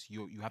artist,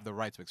 you have the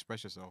right to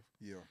express yourself.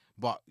 yeah.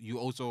 But you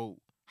also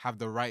have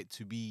the right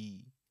to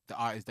be the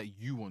artist that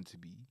you want to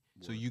be.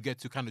 So you get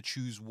to kind of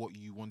choose what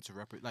you want to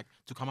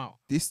to come out.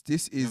 This know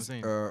what I'm is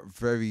saying? a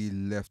very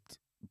left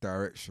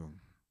direction.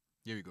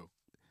 Here we go.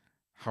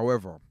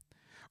 However,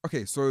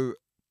 okay, so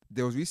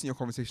there was recently a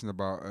conversation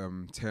about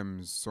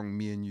Thames' song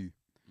 "Me and You,"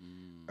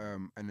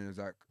 and then it was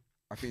like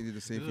I think they did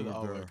the same thing with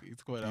the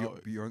It's quite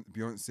out.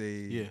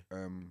 Beyonce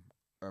Yeah.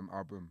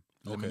 album.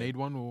 Lemonade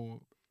one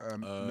or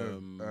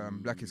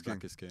Black is King.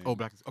 Black is King. oh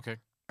Black? Okay.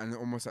 And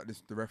almost like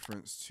the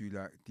reference to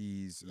like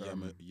these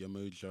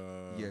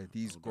Yamoja. yeah,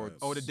 these gods.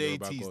 Oh, the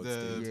Yoruba deities, gods,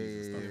 the-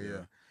 deities and stuff,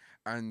 yeah.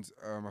 And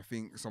I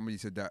think somebody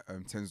said that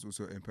Thames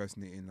also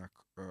impersonating like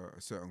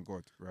a certain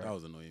god, right? That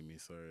was annoying me.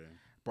 Sorry.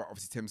 But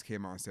obviously Thames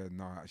came out and said,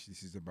 "No, actually,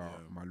 this is about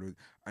Yeah. my Lord."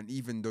 And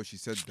even though she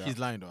said that, She's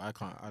lying though. I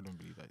don't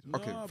believe that.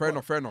 okay, Nah, fair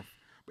but- enough.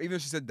 But even though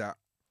she said that,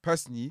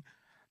 personally,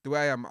 the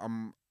way I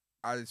am,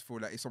 I just feel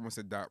like if someone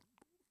said that,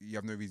 you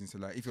have no reason to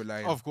lie. If you're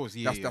lying, Of course,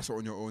 yeah. that's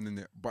on your own,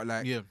 innit? But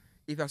like, yeah.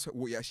 if that's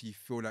what you actually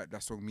feel like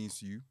that song means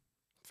to you,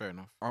 Fair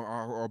enough.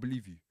 I'll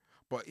believe you.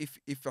 But if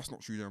that's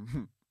not true,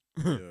 then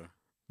Yeah.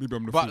 maybe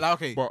I'm the But fool. like,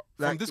 okay, But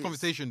from like, this it's-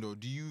 conversation though,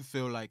 do you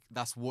feel like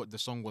that's what the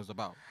song was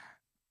about?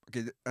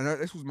 okay, and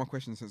this was my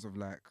question in the sense of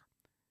like,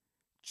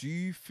 do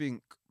you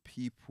think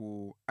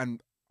people,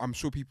 and I'm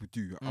sure people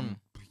do,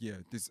 yeah,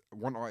 there's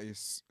one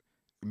artist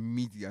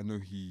immediately I know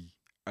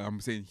and I'm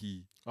saying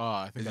he Oh,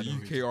 I think is I a know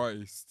who it is. UK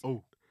artist.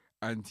 Oh.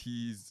 And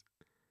he's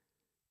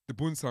the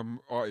Bunsam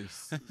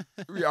artist.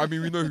 I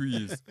mean, we know who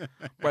he is.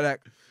 But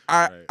like,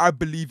 Right. I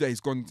believe that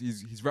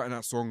he's writing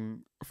that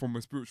song from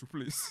a spiritual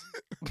place.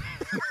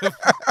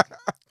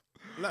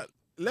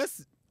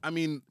 Let's. I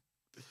mean,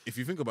 if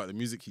you think about the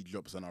music he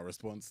drops and our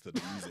response to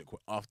the music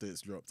after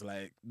it's dropped,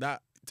 like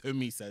that to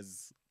me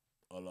says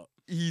a lot.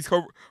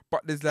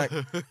 But there's like,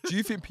 do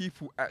you think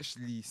people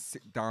actually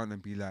sit down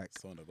and be like,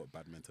 Someone that got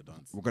bad men to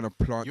dance. we're gonna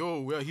plant,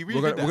 he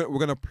really did that. we're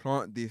gonna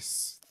plant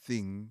this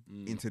thing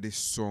into this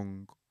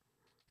song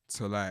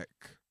to like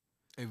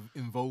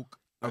Invoke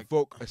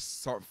evoke a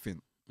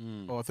something.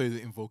 Oh, I thought it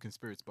was invoking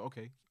spirits, but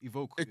okay,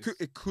 evoke.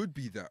 It could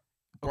be that,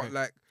 Okay. but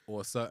like,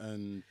 Or a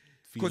certain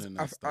because feeling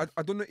and stuff.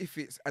 I don't know if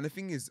it's, and the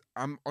thing is,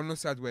 I'm on the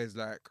side where it's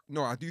like,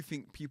 no, I do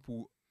think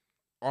people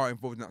are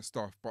involved in that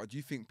stuff, but do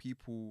you think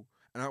people,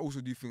 and I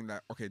also do think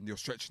like, okay, you're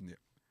stretching it,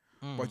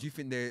 but do you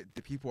think the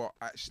people are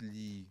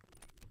actually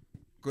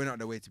going out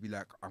their way to be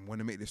like, I'm going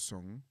to make this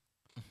song,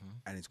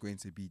 and it's going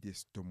to be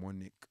this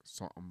demonic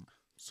something,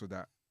 so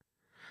that,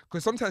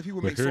 because sometimes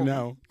people make songs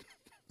now.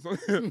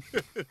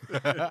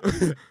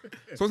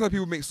 Sometimes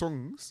people make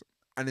songs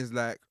and it's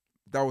like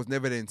that was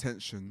never the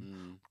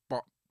intention,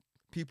 but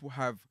people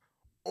have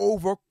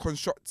over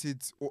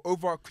constructed or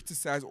over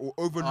criticized or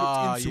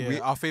overlooked into it.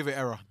 Our favorite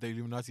era, the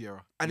Illuminati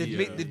era, And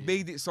they've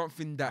made it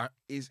something that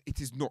it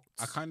is not.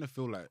 I kind of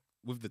feel like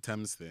with the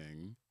Thames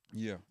thing,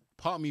 Yeah.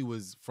 part of me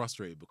was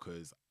frustrated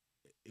because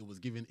it was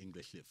giving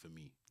English lit for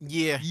me.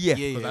 Yeah.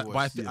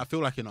 I feel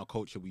like in our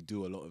culture we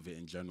do a lot of it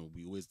in general.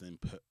 We always then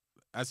put,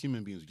 as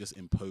human beings, we just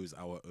impose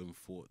our own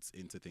thoughts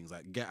into things.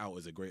 Like Get Out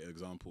is a great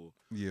example.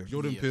 Yeah.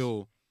 Jordan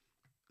Peele,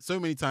 so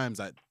many times,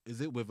 like, is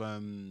it with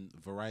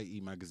Variety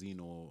magazine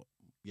or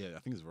I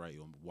think it's Variety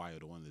or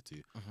Wired or one of the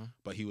two.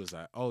 But he was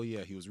like, oh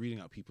yeah, he was reading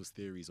out people's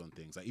theories on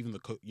things. Like even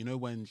you know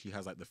when she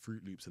has like the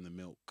Fruit Loops in the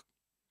milk.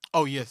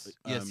 Oh yes.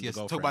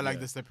 Talk about like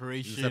yeah. the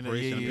separation. And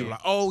people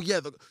like, oh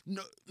yeah,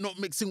 not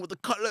mixing with the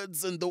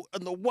colours and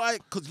the white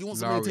because he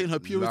wants to maintain her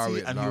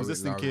purity. And he was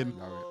just thinking,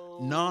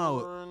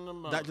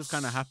 no, that just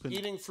kind of happened.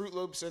 Eating Fruit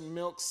Loops and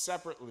milk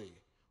separately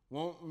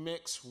won't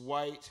mix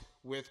white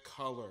with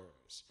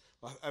colors.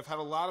 I've had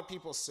a lot of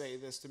people say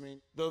this to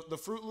me. The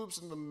Fruit Loops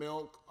and the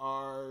milk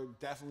are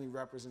definitely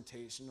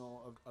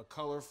representational of a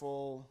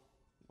colorful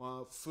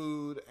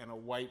food and a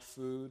white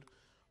food,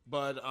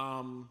 but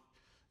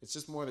it's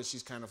just more that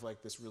she's kind of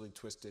like this really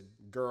twisted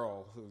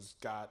girl who's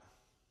got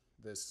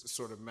this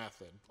sort of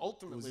method.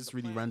 Ultimately, it was just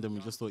really random. We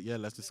just thought,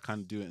 let's just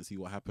kind of do it and see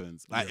what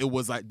happens. Like it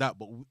was like that,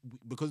 but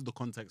because of the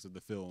context of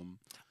the film,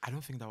 I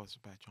don't think that was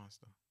a bad chance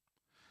though.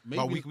 maybe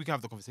But we can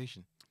have the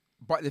conversation.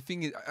 But the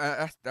thing is,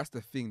 that's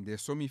the thing.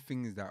 There's so many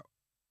things that,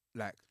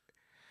 like,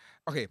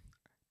 okay,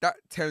 that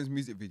Thames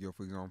music video,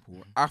 for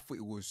example, I thought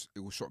it was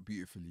shot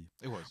beautifully.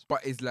 It was.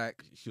 But it's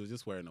like, she was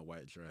just wearing a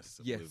white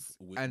dress. Yes,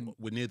 and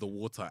we're near the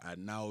water,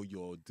 and now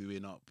you're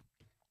doing up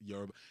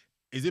Yoruba.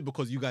 Is it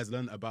because you guys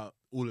learned about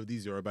all of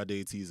these Yoruba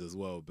deities as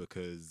well?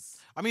 Because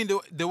I mean,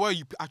 there were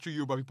actually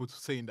Yoruba people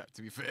saying that.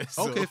 To be fair,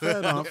 so. okay, fair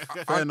enough.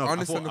 Fair enough. I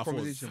understand the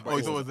conversation. I thought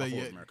it's always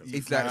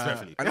it's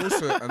like, and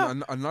also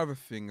another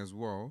thing as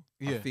well.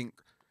 I think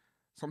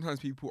sometimes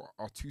people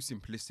are too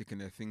simplistic in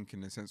their thinking,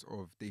 in the sense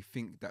of they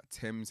think that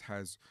Thames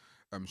has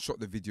shot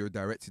the video,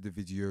 directed the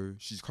video,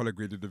 she's color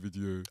graded the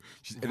video,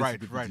 she's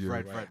edited the video,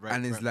 right.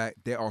 and it's like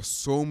there are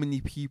so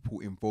many people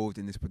involved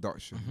in this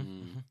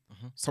production.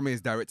 Somebody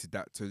has directed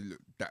that to look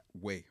that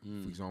way.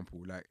 For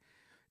example, like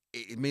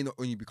it may not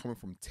only be coming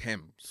from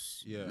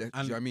Thames. Yeah, do you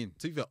know what I mean?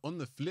 To be fair, on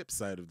the flip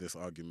side of this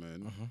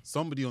argument,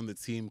 somebody on the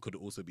team could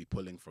also be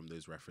pulling from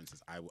those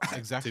references.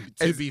 Exactly.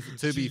 To be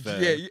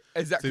fair, yeah,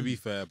 exactly. To be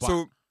fair, but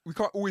so we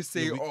can't always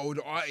say,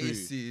 the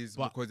artist is,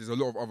 because there's a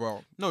lot of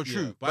other. No,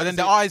 true. Yeah, but then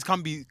the eyes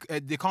can't be.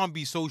 They can't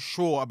be so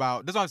sure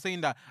about. That's why I'm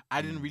saying that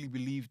I didn't really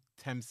believe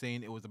Thames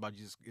saying it was about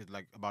Jesus,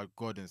 like about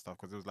God and stuff.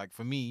 Because it was like,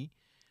 for me,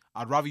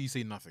 I'd rather you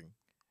say nothing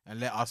and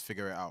let us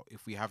figure it out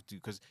if we have to.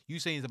 Because you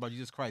saying it's about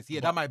Jesus Christ,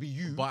 that might be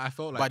you. But I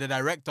felt like by the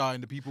director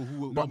and the people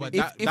who.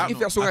 If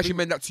that song actually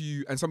meant that to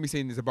you, and somebody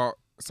saying it's about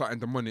something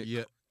demonic,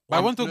 But I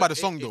want to talk about the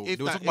song though. They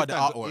were talking about the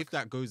artwork. If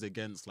that goes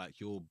against like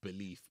your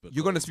belief,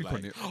 you're gonna speak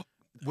on it.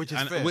 Which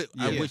is fair.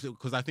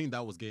 Because I think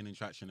that was gaining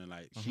traction, and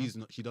like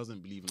she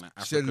doesn't believe in like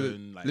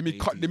African. Like, let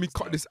me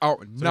cut this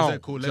out now. So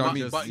cool, let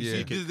me but you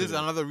see, this is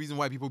another reason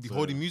why people be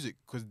hoarding music,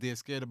 because they're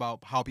scared about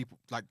how people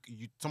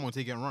someone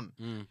take it and run.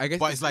 I guess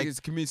but it's like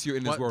it's community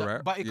in as well,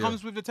 right? But it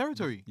comes with the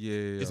territory. Yeah.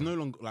 It's no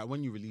longer like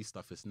when you release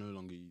stuff, it's no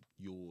longer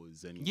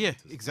yours anymore. Yeah,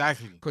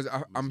 exactly. Because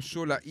I'm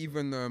sure like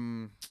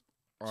even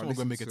someone's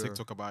gonna make a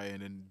TikTok about it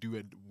and then do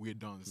a weird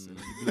dance and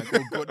then you'd be like,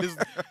 oh god, this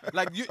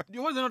like you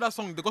always know that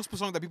song, the gospel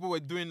song that people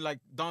were doing like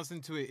dancing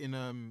to it in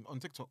on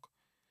TikTok.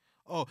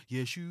 Oh,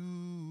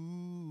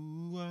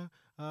 Yeshua.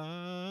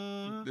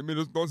 They made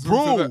us dance.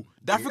 Bro,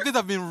 the Africans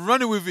have been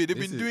running with it. They've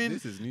been doing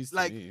this is news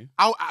like to me.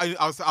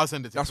 I'll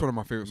send it. That's one of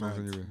my favorite songs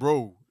anyway.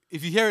 Bro,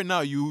 if you hear it now,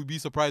 you will be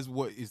surprised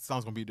what it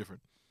sounds completely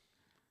different.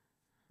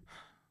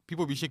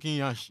 People be shaking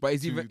yash. But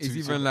it's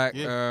even like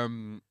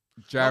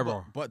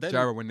Jara, but then,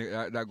 Jara when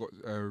that got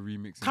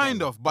remixed.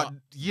 Kind of, but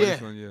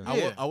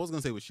I was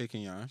gonna say with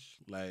Shaking Yash,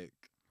 like,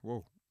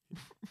 whoa,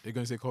 they're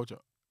gonna say culture.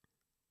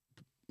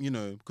 You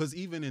know, because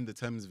even in the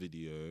Thames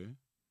video,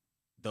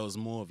 there was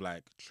more of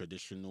like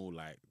traditional,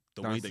 like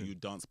the way that you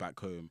dance back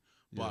home.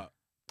 But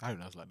I don't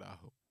dance like that.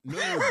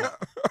 No,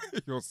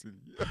 You're silly.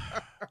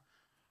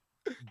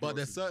 but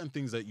there's certain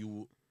things that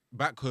you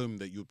back home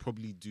that you'd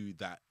probably do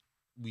that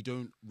we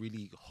don't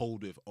really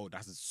hold with. Oh,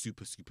 that's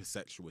super super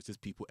sexual. It's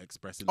just people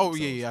expressing. Oh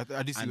themselves. yeah,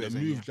 I do see And what the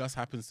you're saying. move just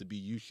happens to be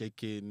you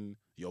shaking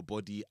your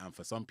body, and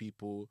for some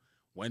people,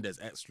 when there's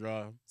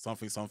extra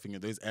something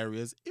in those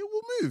areas, it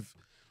will move.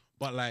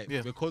 But like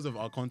because of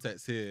our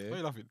context Why are here,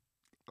 you laughing?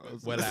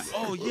 we're like,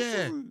 oh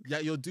yeah,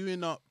 you're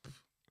doing up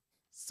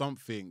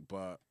something,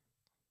 but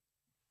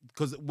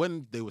because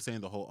when they were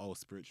saying the whole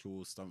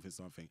spiritual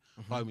something,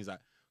 part of me is like,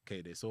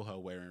 okay, they saw her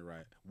wearing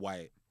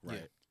white, right?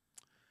 Yeah.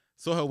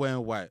 Saw her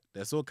wearing white.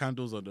 They saw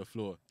candles on the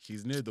floor.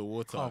 She's near the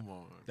water. Come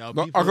on. There'll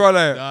No, be I people- can't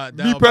lie. there- Me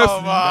there'll be-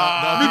 personally,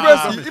 there'll be me people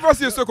personally, if I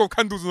see a circle of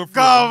candles on the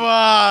floor, Come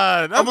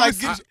on. That's I'm like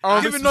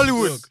honestly- giving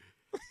Nollywood.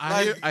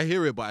 Look, I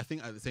hear it, but I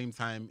think at the same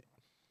time,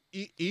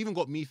 it even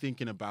got me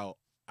thinking about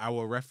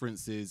our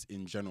references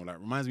in general. Like,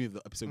 reminds me of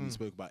the episode we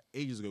spoke about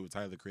ages ago with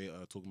Tyler the Creator,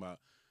 talking about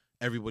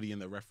everybody in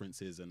the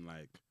references and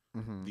like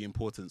the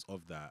importance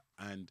of that.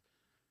 And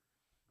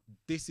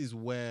this is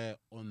where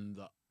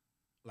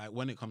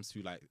when it comes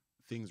to like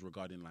things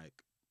regarding like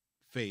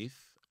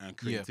faith and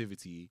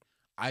creativity,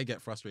 I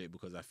get frustrated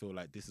because I feel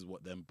like this is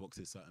what then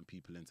boxes certain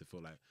people in to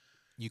feel like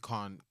You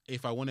can't.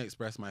 if I want to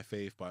express my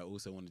faith, but I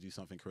also want to do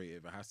something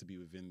creative, it has to be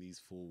within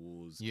these four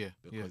walls. Yeah.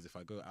 Because if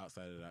I go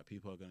outside of that,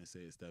 people are going to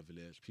say it's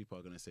devilish. People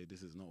are going to say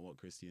this is not what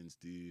Christians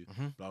do.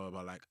 Blah blah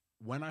blah. Like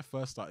when I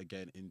first started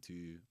getting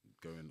into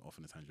going off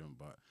on a tangent,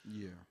 but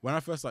when I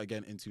first started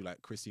getting into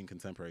like Christian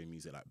contemporary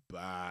music, like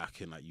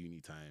back in like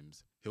uni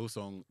times,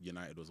 Hillsong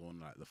United was one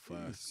of like the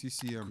first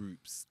CCM.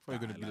 groups. You're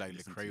that gonna be like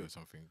listened Lecrae to. or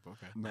something. But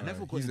okay. I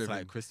never got into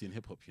like Christian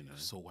hip hop, you know.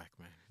 So whack,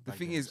 man. The Back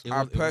thing then. is, It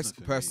wasn't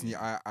for me. personally,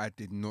 I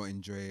did not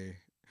enjoy.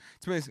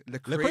 To be honest,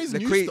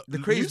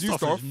 Lecrae's new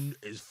stuff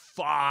is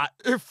fire,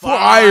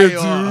 fire,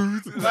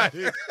 dude. Like,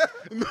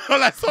 no,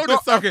 like some of the No,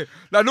 stuff. okay,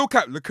 like no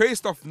cap, Lecrae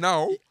stuff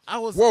now. I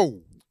was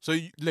Whoa, So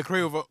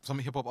Lecrae over some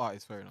hip hop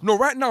artists, fair enough. no,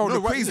 right now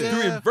No, Lecrae's right-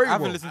 doing yeah. very I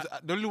haven't well. listened.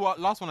 The only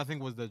last one I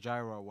think was the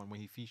Gyra one where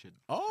he featured.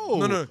 Oh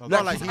No,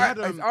 like, like he his had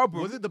his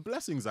album. Was it the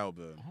Blessings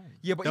album?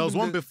 Yeah, but There was even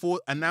one before,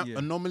 and now yeah.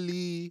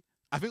 Anomaly.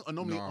 I think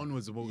Anomaly Nah,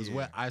 onwards was yeah.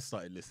 where I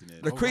started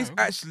listening. Lecrae's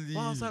Okay. actually.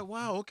 Well, I was like,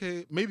 wow,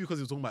 okay, maybe because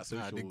he was talking about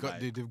social, They got, like,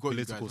 they've got you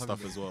political guys, stuff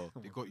haven't as they? well.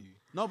 They got you.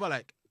 No, but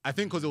like, I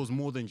think because it was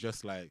more than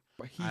just like,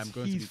 but I'm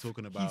going to be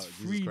talking about he's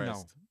Jesus free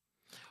Christ.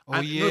 Oh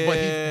And- yeah. no, but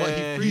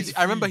he freed.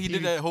 I remember he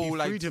did that He whole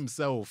like. freed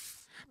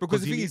himself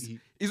because the he- thing is, he-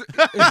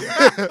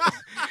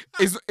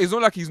 it's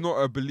not like he's not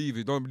a believer.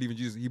 He don't believe in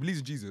Jesus. He believes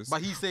in Jesus.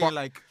 But he's saying But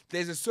like.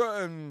 there's a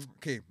certain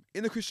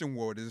in the Christian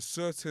world. There's a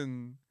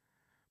certain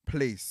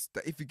place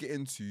that if you get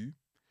into,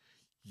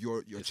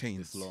 you're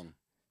chained. It's long.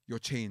 You're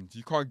chained.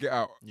 You can't get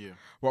out. Yeah.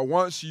 But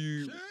once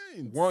you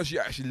Chains.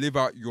 actually live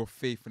out your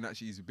faith and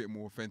actually is a bit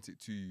more authentic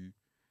to you,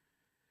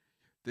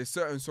 there's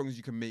certain songs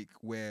you can make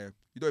where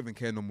you don't even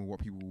care no more what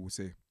people will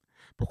say.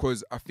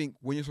 Because I think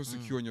when you're so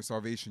secure in your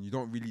salvation, you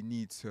don't really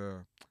need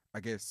to, I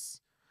guess,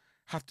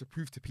 have to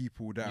prove to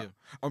people that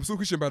I'm still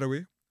Christian, by the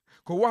way.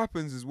 Because what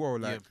happens as well,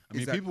 like, I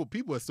mean, is that,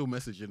 people are still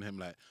messaging him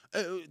like,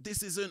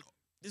 this isn't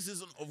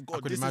of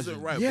God. could This imagine.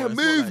 isn't right. yeah, but it's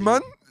not move, like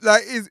man.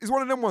 Like, it's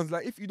one of them ones.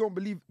 Like, if you don't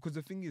believe, because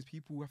the thing is,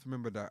 people have to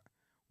remember that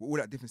we're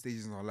all at different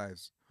stages in our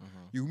lives.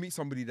 You meet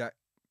somebody that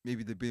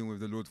maybe they've been with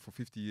the Lord for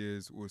 50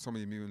 years, or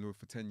somebody been with the Lord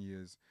for 10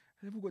 years,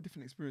 and they've all got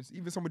different experiences.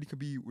 Even somebody could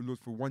be with the Lord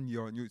for 1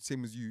 year and you're the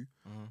same as you.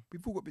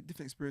 We've all got bit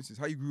different experiences.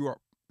 How you grew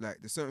up, like,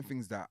 there's certain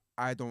things that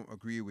I don't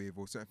agree with,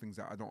 or certain things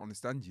that I don't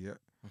understand yet,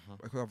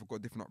 because I've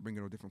got different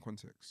upbringing or different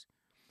contexts.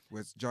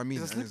 Whereas, do you know what I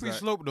mean? It's a And slippery like-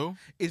 slope though.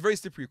 It's very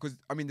slippery because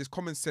I mean, there's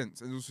common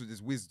sense and also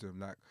there's wisdom.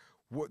 Like,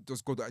 what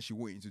does God actually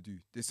want you to do?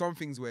 There's some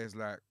things where it's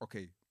like,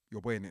 okay,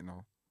 you're boying it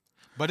now.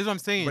 But that's what I'm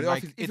saying. But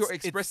like, if you're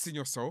expressing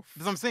yourself,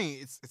 that's what I'm saying.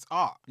 It's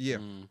art. yeah.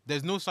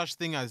 There's no such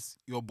thing as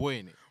you're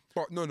boying it.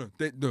 But no,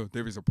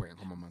 there is a point.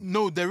 Come on, man.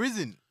 No, there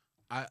isn't.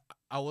 I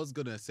was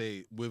gonna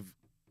say with,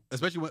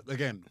 especially when,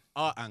 again,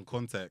 art and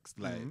context,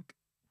 like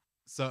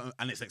certain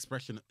and its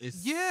expression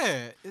is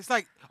Yeah, it's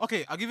like,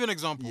 okay, I'll give you an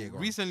example. Yeah, go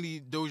on.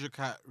 Recently, Doja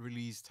Cat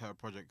released her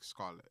project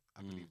Scarlet.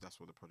 I believe that's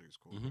what the project is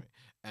called, right?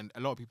 And a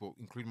lot of people,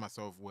 including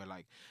myself, were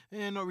like,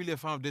 not really a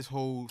fan of this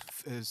whole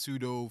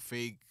pseudo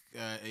fake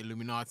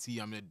Illuminati.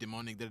 I'm a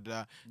demonic.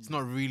 It's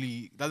not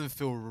really. It doesn't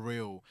feel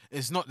real.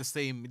 It's not the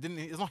same.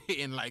 It's not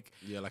hitting like.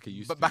 Yeah, like it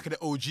used But to. back at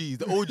the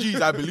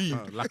OGs, I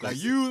believe. Lack like of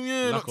you,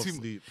 yeah, lack not of too.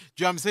 sleep. Do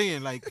you know what I'm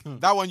saying? Like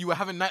that one, you were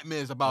having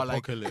nightmares about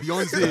Apocalypse.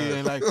 like Beyonce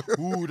and like,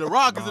 ooh, the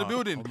Rock is in the Nah,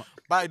 building. oh my-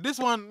 But this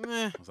one,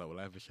 I was like, will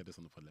I ever share this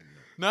on the pod? Like,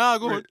 nah,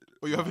 go on. Wait,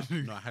 Oh, you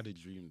haven't. no, I had a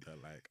dream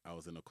that like I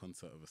was in a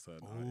concert of a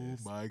certain Oh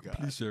artist, my god.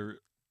 Please share it.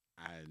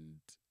 and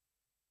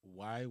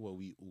why were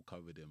we all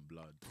covered in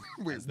blood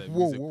Wait, as the whoa,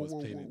 music whoa, was whoa,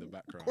 playing whoa, in the whoa.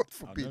 background? God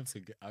I'll never forbid.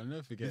 forget. I'll never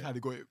This forget. how they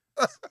got it.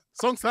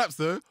 Song slaps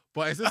though,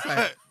 but it's just like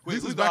Wait, this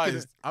who's is the back in.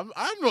 artist?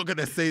 I'm not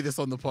gonna say this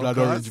on the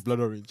podcast. Blood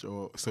Orange,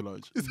 or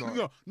Solange.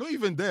 No, not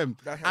even them.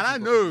 That And I has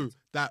to know go.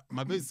 that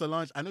my babe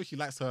Solange, I know she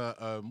likes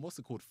her what's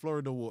it called,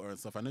 Florida water and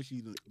stuff. I know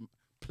she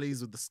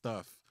plays with the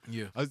stuff.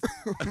 Yeah. I was-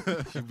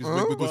 She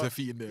just wiggles her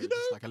feet in there,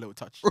 just like a little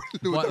touch.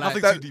 but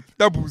Nothing like, too deep.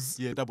 Doubles.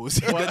 Yeah, doubles.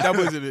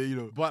 Doubles in it, you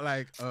know. but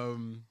like,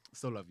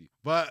 still love you.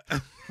 But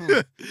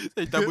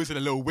Doubles in a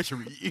little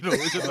witchery, you know.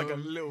 It's just like a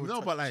little. no,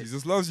 touch. but like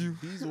Jesus loves you.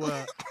 these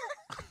were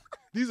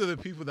these are the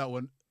people that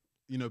were,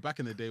 you know, back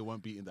in the day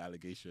weren't beating the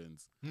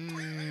allegations.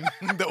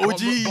 The But,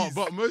 OGs.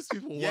 but most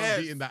people Yes.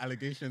 weren't beating the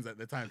allegations at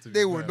the time. To be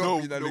They were fair. not No,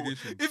 being no.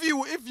 allegation.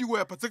 If you were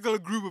a particular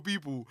group of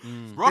people,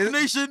 Rock There's-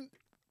 Nation.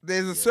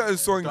 There's a certain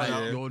song That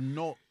yeah. you're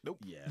not. Nope.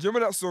 Yeah. Do you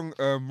remember that song,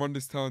 Run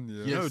This Town?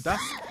 Yeah. No,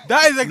 that's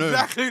That is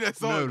exactly the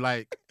song. no,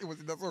 like It was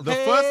in that song. the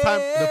first time,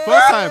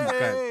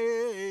 guys,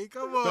 Hey,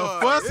 come on.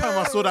 the first time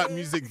I saw that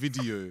music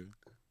video,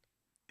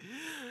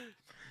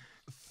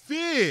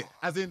 fear,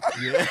 as in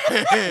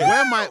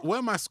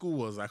where my school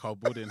was, like our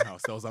boarding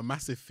house, there was a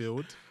massive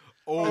field.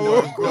 Oh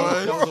And my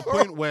there god. was a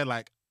point where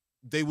like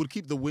they would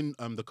keep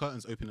the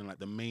curtains open in like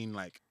the main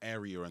like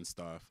area and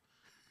stuff.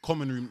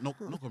 Common room, not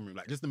common room,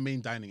 like just the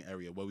main dining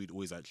area where we'd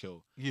always like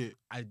chill. Yeah.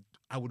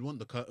 I would want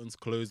the curtains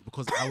closed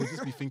because I would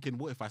just be thinking,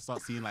 what if I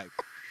start seeing like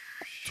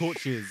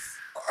torches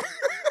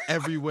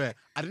everywhere?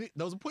 There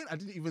was a point I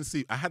didn't even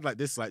see. I had like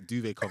this like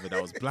duvet cover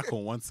that was black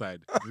on one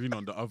side, green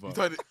on the other.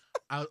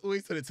 I would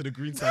always turn it to the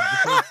green side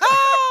because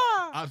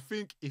I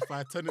think if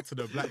I turn it to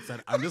the black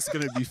side, I'm just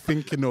gonna be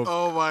thinking of.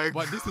 Oh my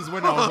But god. this is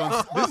when I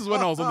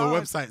was on the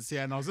websites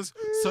here, and I was just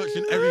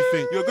searching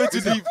everything. You're going too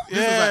deep. This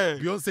Yeah.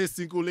 is like Beyonce's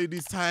Single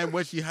Ladies Time,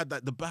 where she had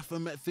like the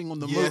Baphomet thing on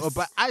the Yes.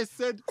 motorbike. I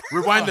said,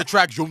 Rewind the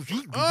track.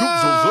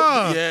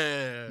 Ah.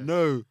 Yeah.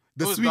 no.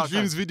 The It was Sweet dark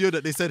Dreams times. video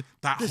that they said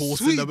that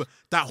horse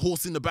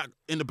in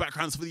the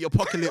background's for the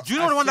apocalypse. Do you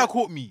know the one that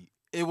caught me?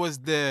 It was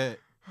the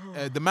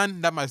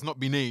man that must not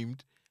be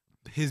named.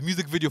 His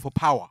music video for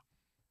Power.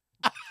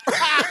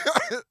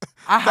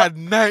 I had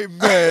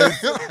nightmares.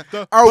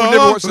 I would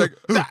never watch like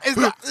His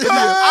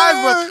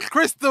eyes were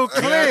crystal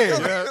clear.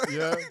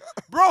 Yeah.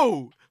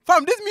 Bro,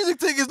 fam, this music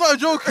thing is not a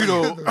joke, you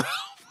know.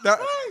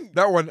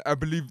 that one. I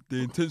believe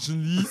they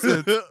intentionally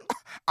said,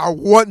 "I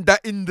want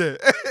that in there."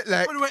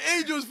 Like, When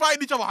angels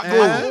fighting each other, Eh?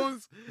 had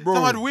horns, Bro.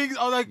 some had wings.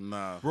 I was like,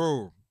 Nah.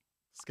 bro,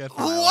 Scared for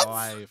my What?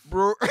 life.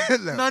 bro.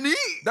 like, Nani?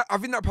 I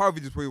think that power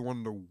video is probably one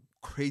of the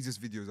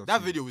craziest videos I've That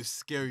seen. video was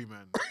scary,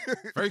 man.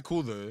 Very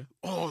cool though.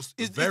 Oh,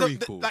 it's Very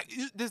cool. Like,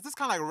 there's this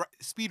kind of like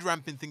speed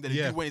ramping thing that they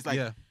Yeah. do when it's like,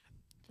 yeah.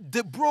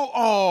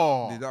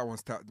 oh. Yeah, that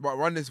one's tough. But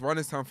run this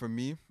time for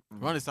me.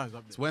 Run his time's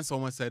up It's there. when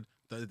someone said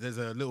that there's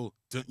a little,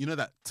 you know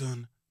that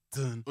dun.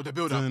 Oh, the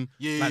build up. Dun,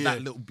 Yeah, like yeah.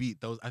 that little beat.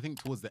 There was, I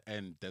think towards the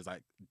end, there's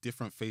like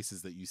different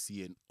faces that you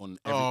see on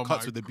every Oh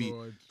cuts my with the beat.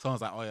 God.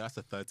 Someone's like, oh yeah, that's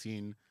a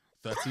 13.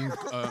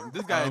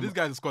 This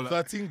guy's a scholar.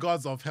 13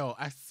 gods of hell.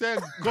 I said,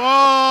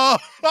 God.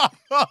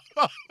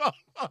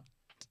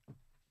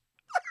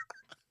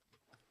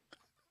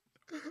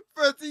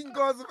 13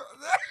 gods.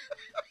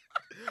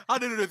 How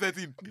did you know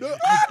 13? No,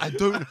 I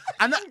don't.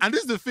 And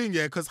this is the thing,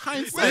 yeah, because Where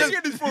hindsight, you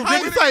get this from?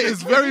 hindsight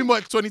is very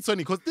much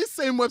 2020. Because this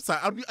same website,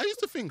 I used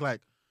to think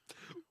like,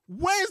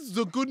 where's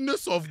the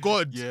goodness of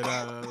God? Yeah,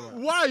 nah.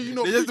 Why are you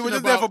not We're just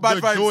preaching there for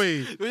about bad the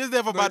vibes. joy? We're just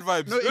there for bad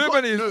vibes. no, it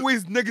Everybody got- is no,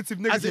 always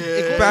negative, As in,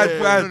 Yeah. bad,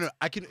 no, bad. no.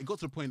 It got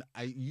to the point.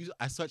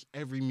 I searched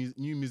every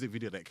new music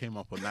video that came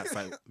up on that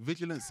site.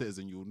 Vigilant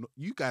Citizen,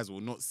 you guys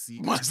will not see.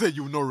 Man said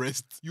you will not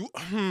rest. You,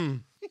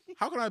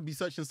 how can I be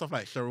searching stuff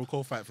like Cheryl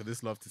Cole Fight for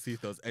This Love to see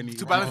if there was any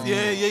To balance,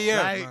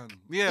 yeah. Like, Man.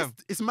 Yeah.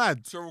 it's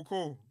mad. Cheryl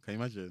Cole. Can you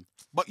imagine?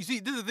 But you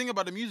see, this is the thing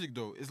about the music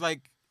though. It's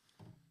like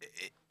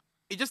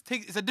it just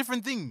takes. It's a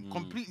different thing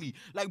completely.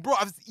 Like, bro,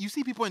 you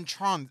see people in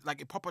trance,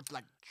 like a proper,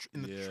 like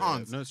in the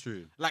trance. No, it's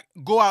true. Like,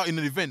 go out in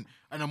an event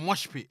and a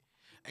mosh pit,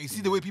 and you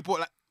see the way people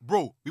like,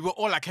 bro, we were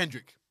all like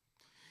Kendrick.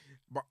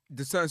 But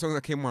the certain songs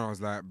that came on, I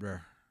was like,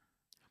 bruh.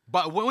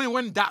 But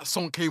when that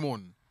song came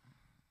on,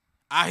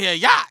 I hear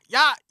yeah.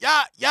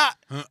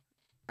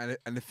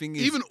 And the thing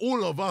is, Even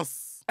all of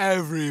us.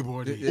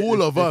 Everybody.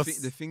 All of us.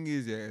 The thing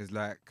is, yeah, is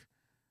like,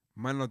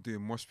 man are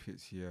doing mosh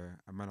pits here,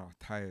 and man are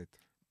tired.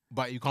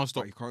 But you can't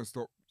stop. But you can't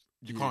stop.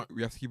 You can't.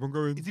 We have to keep on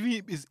going. It's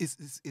even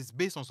it's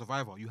based on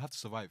survival. You have to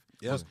survive.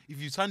 Yeah. Because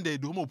if you stand there,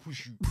 the homo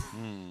push you,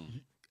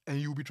 and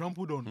you'll be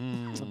trampled on.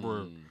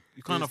 Bro,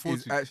 you can't afford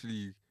it's to.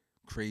 actually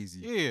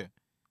crazy. Yeah.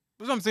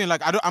 That's what I'm saying.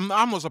 Like, I'm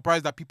not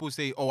surprised that people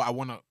say, "Oh, I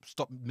want to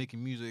stop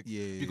making music."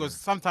 Yeah. Because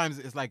sometimes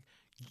it's like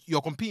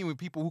you're competing with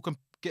people who can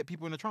get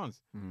people in a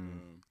trance.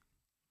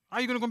 How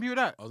are you gonna compete with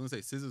that? I was gonna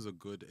say Scissor's a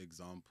good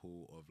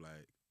example of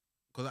like,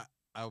 because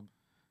I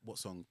what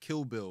song?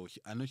 Kill Bill.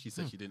 I know she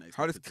said she didn't.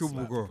 How does expect it to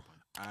Kill Bill slap.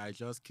 go? I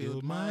just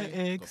killed my my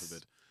ex. God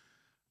forbid.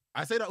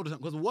 I say that all the time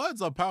because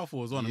words are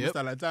powerful as well. And I'm Yep.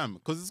 just like, damn,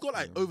 because it's got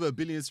like over 1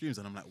 billion streams,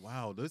 and I'm like,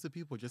 wow, those are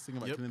people just singing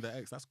about Yep. killing their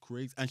ex. That's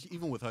crazy. And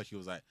even with her, she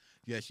was like,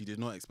 yeah, she did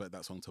not expect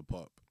that song to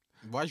pop.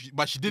 But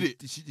she did it.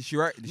 Did she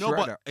write? Did No, she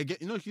write but that?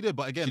 again, she did.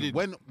 But again, did.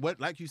 when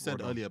like you said Well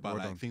done, earlier about well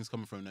like done. things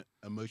coming from an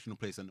emotional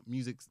place, and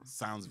music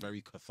sounds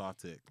very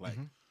cathartic. Like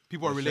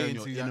People are you're sharing relating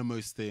your to that.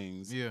 innermost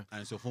things. Yeah.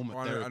 And it's your form of Oh,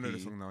 I therapy. know the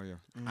song now. Yeah.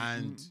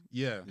 And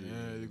yeah,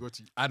 Yeah, you got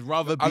to. I'd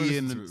rather I be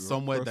listen to in it,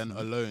 somewhere than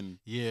personally. alone.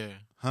 Yeah.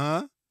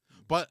 Huh?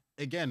 But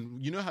again,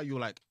 you know how you're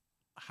like,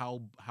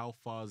 how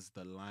far's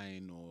the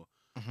line, or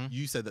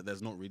you said that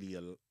there's not really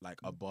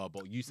a bar,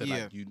 but you said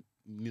Yeah. like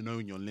you know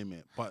your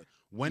limit. But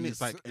when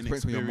it's like an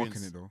depends when you're mocking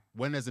experience, it, though.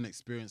 when there's an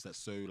experience that's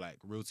so like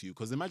real to you,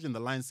 because imagine the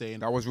line saying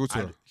That was real to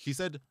her. she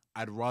said,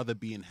 "I'd rather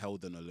be in hell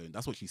than alone."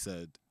 That's what she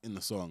said in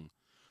the song.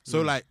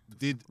 So like,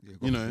 did Yeah, you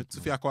God know,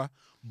 forbid, man. Tufiakwa?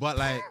 But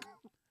like,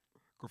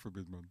 God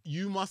forbid, man.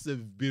 you must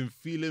have been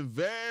feeling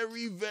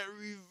very, very,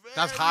 very.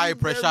 That's high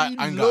pressure very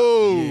anger.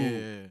 low.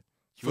 Yeah.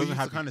 She For wasn't you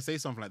happy. to kind of say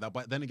something like that,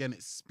 but then again,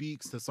 it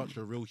speaks to such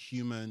a real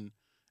human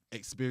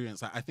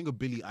experience. Like, I think of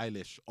Billie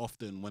Eilish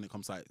often when it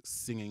comes to like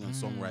singing and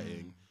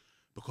songwriting,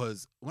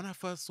 because when I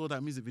first saw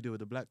that music video with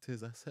the black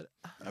tears, I said,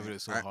 I mean,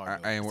 it's so I hard.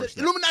 ain't I watched said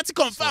that. Illuminati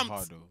So confirmed.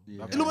 hard though.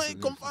 Yeah. Illuminati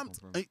Yeah, confirmed.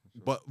 confirmed.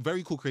 But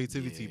very cool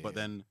creativity. Yeah. But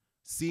then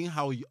seeing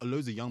how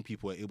loads of young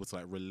people were able to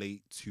like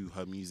relate to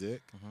her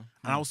music, Mhm.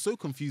 and I was so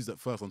confused at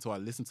first until I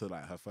listened to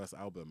like her first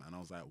album, and I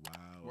was like,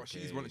 wow. Well, okay.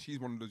 she's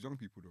one of those young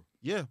people though.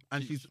 Yeah,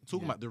 and she's talking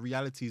yeah. about the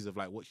realities of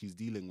like what she's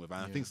dealing with, and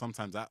I think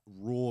sometimes that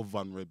raw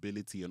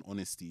vulnerability and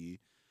honesty,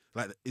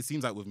 like it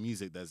seems like with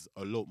music, there's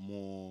a lot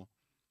more.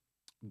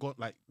 Got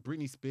like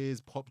Britney Spears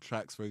pop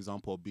tracks, for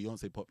example, or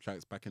Beyonce pop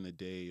tracks back in the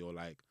day, or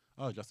like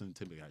Justin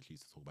Timberlake actually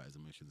used to talk about his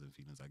emotions and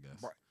feelings, I guess.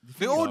 But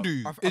They all Yeah.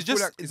 do. I It's feel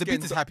just like it's the beat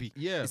getting is da- happy.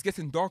 Yeah, It's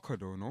getting darker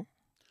though, no?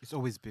 It's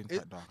always been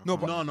quite dark. I No,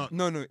 can't but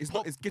lie. no, it's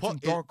not. It's getting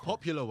darker.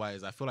 Popular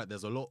wise, I feel like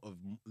there's a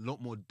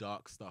lot more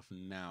dark stuff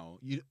now.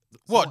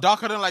 What,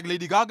 darker than like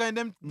Lady Gaga and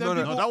them? No,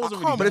 people? that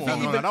wasn't I can't really But the more.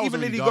 thing, No, even that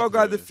wasn't Lady really dark, Gaga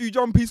had though. a few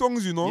jumpy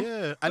songs, you know.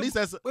 Yeah, at least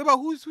there's. Wait, but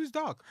who's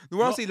dark? The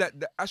one I No. say like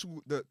the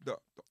actual the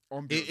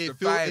ambiance, It the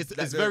feels vibe, it's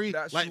like, very the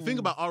like actual- think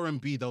about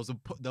R&B. There was a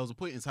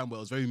point in time where it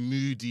was very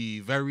moody,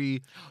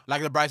 very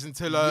Like the Bryson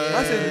Tiller. Yeah.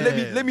 I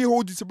said, let me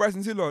hold you to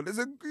Bryson Tiller. There's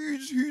a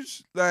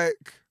huge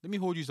like Let me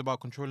hold you about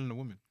controlling a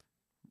woman.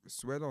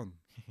 swear on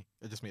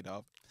I just made that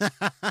up.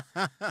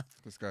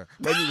 this guy.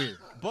 But anyway,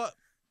 but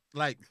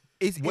like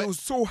it was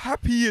so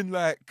happy and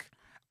like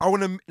I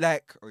want to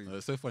like. Oh, yeah.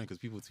 it's so funny because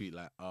people tweet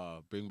like,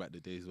 bring back the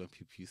days when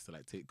people used to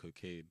like take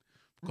cocaine.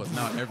 Because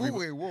now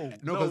everybody, whoa.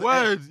 No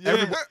words,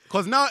 yeah.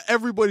 Because now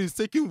everybody's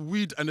taking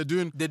weed and they're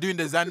doing. They're doing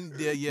the Zan.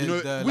 Yeah, You know,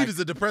 the, weed like, is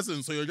a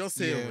depressant, so you're just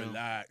saying Yeah.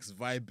 relax,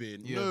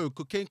 vibing. Yeah. No,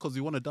 cocaine because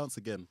you want to dance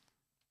again.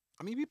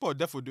 I mean, people are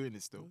definitely doing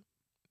it still.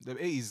 The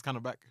 80s is kind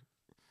of back.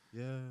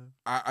 Yeah.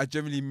 I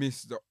generally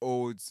miss the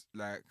old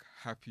like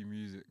happy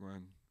music,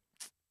 man.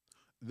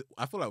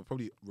 I feel like we're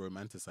probably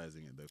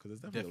romanticizing it though, because there's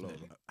definitely a lot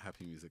Definitely. of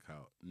happy music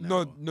out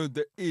now. No,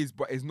 there is,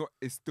 but it's not.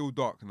 It's still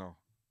dark now.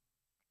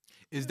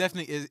 It's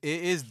definitely it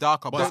is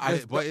darker, But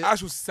but I, The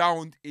actual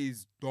sound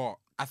is dark.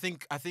 I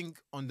think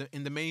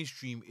in the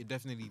mainstream it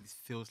definitely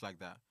feels like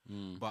that.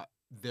 Mm. But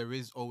there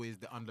is always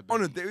the underbelly. Oh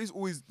no, there is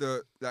always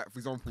the like, for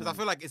example. Because I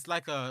feel like it's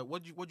like a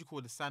what do you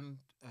call the sand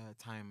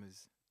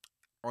timers?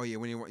 Oh yeah,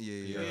 when you want,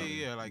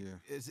 Yeah. Like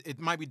it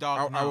might be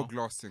dark now,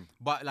 hourglass thing.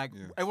 but like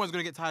Yeah. everyone's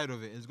gonna get tired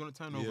of it. It's gonna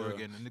turn over Yeah.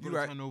 again, and they're You gonna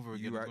right, turn over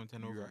you again. right, It's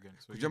gonna turn you over right. again.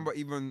 So Remember,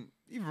 even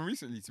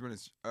recently, to be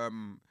honest,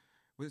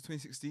 was it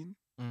 2016?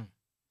 Mm.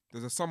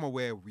 There's a summer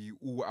where we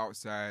all were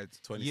outside.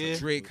 20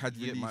 Drake had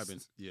it might have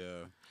released. been,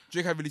 yeah.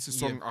 Drake had released a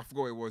song. I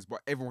forgot what it was, but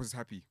everyone was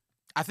happy.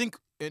 I think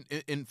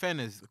in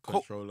fairness,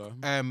 Controller.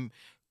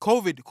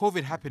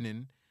 COVID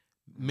happening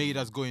made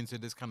us go into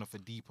this kind of a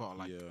deeper,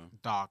 like Yeah.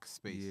 dark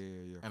space.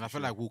 Yeah. And I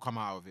feel like we'll come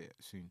out of it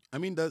soon. I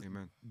mean, the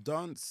Amen.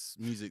 dance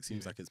music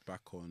seems like it's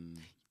back on.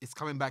 It's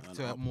coming back An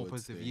to a more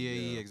upwards positive. thing, Yeah,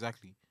 yeah.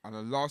 exactly. And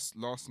the last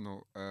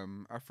note,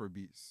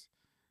 Afrobeats.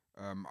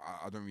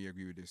 I don't really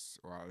agree with this,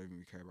 or I don't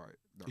really care about it.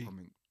 That Yeah.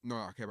 comment. No,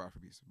 I care about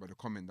Afrobeats, but the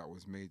comment that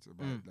was made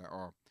about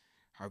like,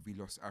 have we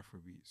lost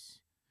Afrobeats?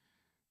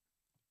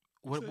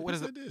 What Who is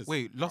said it? this?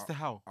 Wait, lost the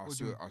how? I What do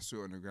saw you it, I saw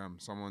it on the gram.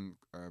 Someone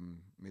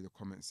made a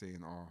comment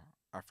saying,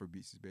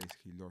 Afrobeats is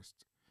basically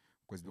lost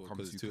because it Well, becomes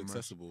 'cause it's too too commercial.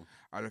 accessible.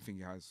 I don't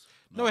think it has.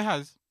 No, it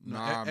has. No,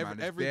 Nah, ev-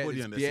 man.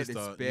 everybody and their sister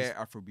It's bare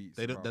Afrobeats.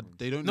 They don't. bro.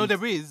 They don't. No, need-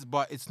 there is,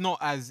 but it's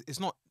not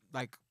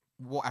like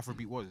what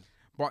Afrobeat was.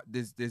 But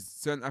there's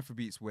certain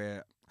Afrobeats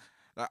where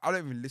like I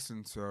don't even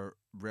listen to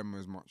Rema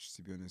as much,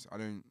 to be honest. I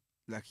don't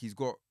like he's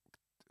got,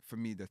 for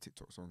me, the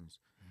TikTok songs.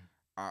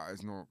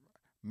 It's not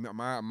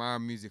my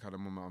music at the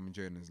moment I'm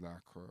enjoying is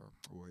like well,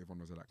 everyone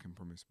knows I like Kim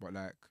Promise.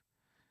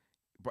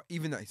 But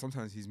even that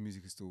sometimes his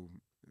music is still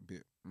a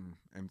bit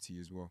empty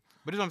as well.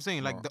 But that's what I'm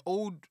saying. Like No. the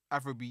old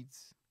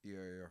Afrobeats,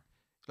 Yeah.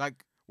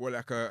 like Well,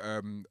 like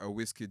a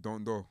Whiskey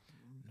Don't Do.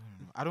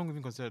 I don't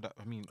even consider that.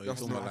 I mean, Are you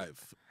That's talking not- about like?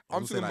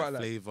 I'm talking about,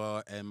 like-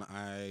 Flavor,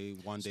 MI,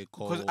 One Day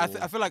Call. because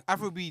I feel like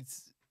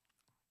Afrobeats.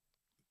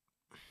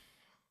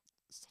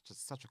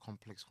 Such a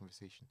complex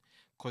conversation.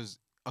 Because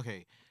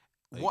okay,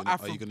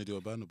 Are you gonna do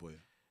a Burna Boy?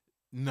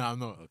 No, I'm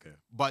not. Okay.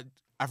 But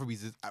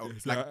Afrobeats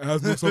is like it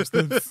has no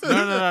substance.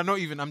 no, not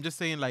even. I'm just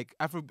saying like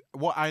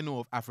what I know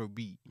of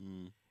Afrobeat.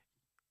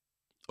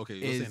 Okay,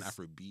 you're saying Is-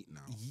 Afrobeat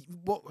now.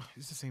 What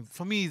it's the same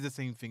for me. It's the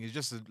same thing. It's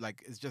just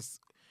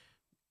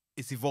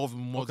it's evolved in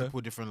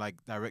multiple different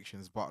like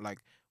directions. But like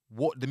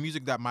what the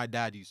music that my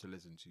dad used to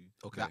listen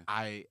to, Okay. that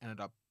I ended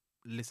up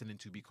listening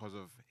to because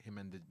of him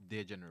and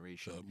their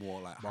generation. So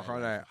more like But I high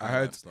can't life- lie, I high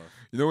heard- life stuff.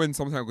 You know when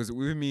sometimes, because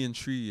with me and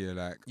Tree, yeah,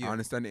 like Yeah. I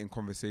understand it in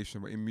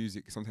conversation, but in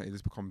music, sometimes it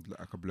just becomes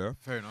like a blur.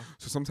 Fair enough.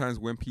 So sometimes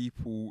when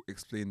people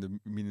explain the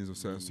meanings of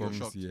certain You're songs,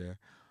 shocked. yeah,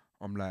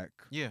 I'm like,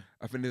 Yeah,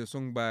 I think there's a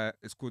song by,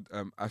 it's called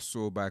I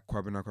Saw by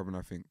Kwabena,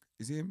 I think.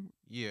 Is it him?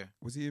 yeah.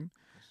 Was it him?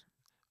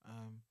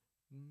 Um,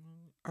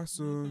 I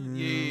saw him.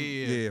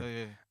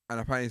 yeah. And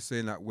apparently it's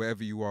saying like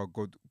wherever you are,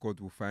 God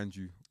will find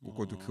you, or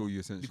God will kill you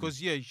essentially. Because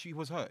she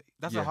was hurt.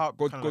 That's yeah, a heart.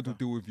 God kinda will like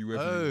deal with you.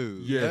 Wherever Oh,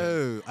 you,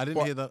 yeah. I didn't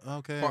But- hear that.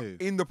 Okay.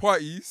 But in the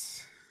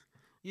parties,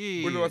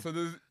 yeah. when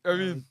I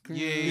mean,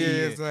 Yeah.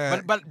 it's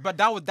like- But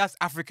that's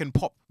African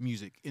pop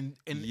music in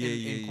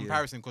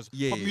comparison, because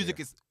pop music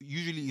is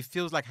usually, it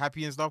feels like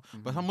happy and stuff,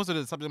 but most of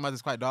the subject matter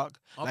is quite dark.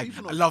 Are Like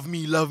people not-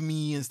 love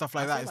me and stuff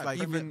like I that. feel It's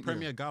like even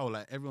Premier Gal,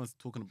 like everyone's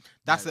talking.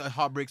 that's like, a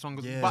heartbreak song.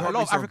 Yeah. But a lot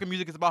Heartbreak of song. African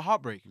music is about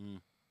heartbreak.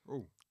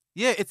 Oh.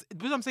 Yeah, it's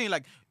what I'm saying.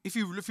 Like if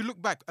you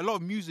look back, a lot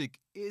of music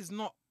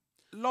isn't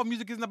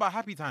about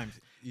happy times.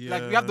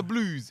 Like you have the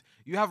blues,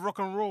 you have rock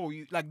and roll.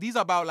 Like these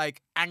are about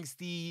like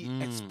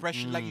angsty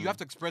expression. Like you have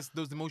to express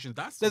those emotions.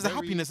 There's a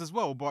happiness as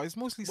well, but it's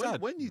mostly sad.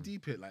 When you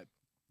deep it, like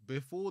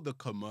before the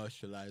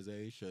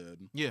commercialization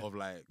of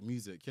like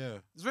music,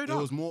 It's very it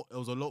dark.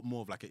 was a lot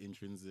more of like an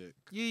intrinsic.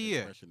 Yeah.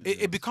 expression,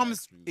 It and becomes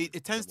extreme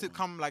it tends to level.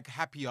 come like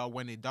happier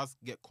when it does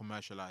get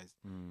commercialized.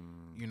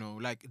 You know,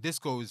 like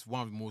disco is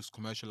one of the most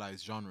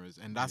commercialized genres,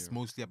 and that's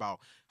mostly about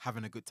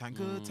having a good time.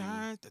 Good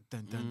time.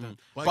 Dun, dun, dun.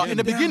 But again, in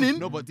the beginning,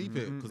 no, but deep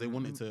it because they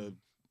wanted to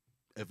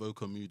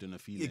evoke a mood and a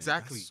feeling.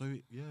 Exactly. That's so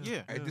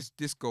Yeah. Hey, this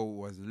disco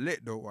was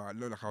lit though. I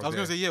looked like I was I was gonna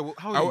there. say, yeah. Well,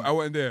 how I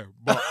wasn't there,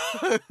 but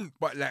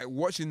but like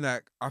watching,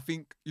 like I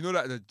think you know,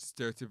 like the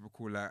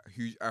stereotypical like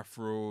huge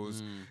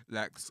afros,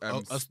 like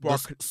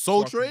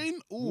Soul Train.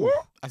 Ooh.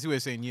 I see what you're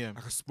saying. Yeah.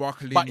 like a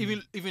sparkling. But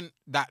even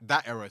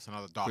that era is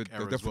another dark the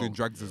era as definitely well.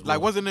 drugs as well.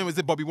 Like, what's the name? Is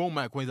it Bobby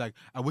Womack? When he's like,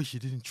 I wish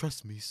you didn't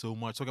trust me so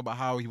much. Talking about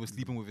how he was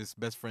sleeping with his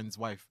best friend's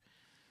wife.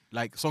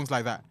 Like songs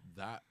like that.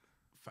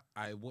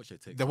 I watch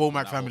it. The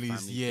Womack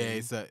families. Yeah,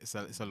 it's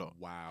a lot.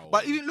 Wow.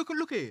 But even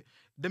look at it.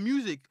 The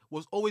music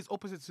was always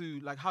opposite to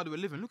like how they were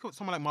living. Look at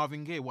someone like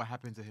Marvin Gaye. What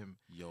happened to him?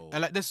 Yo.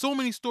 And like, there's so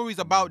many stories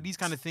about these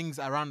kind of things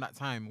around that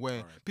time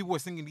where people were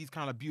singing these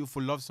kind of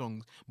beautiful love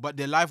songs, but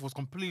their life was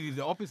completely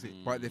the opposite.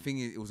 But the thing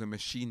is, it was a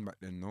machine back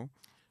then. No,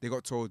 they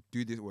got told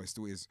do this, or it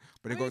still is.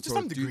 But they Yeah, got to some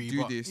told degree,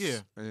 do but this, yeah.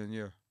 and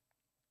then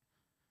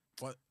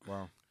What?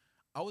 wow.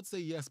 I would say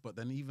yes, but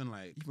then even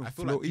like Even I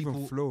feel flow, like people,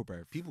 even flow,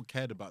 bruv. people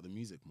cared about the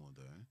music more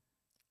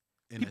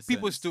though. In a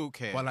People sense. still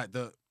care. But like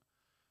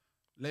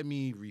let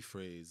me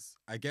rephrase.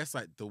 I guess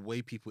like the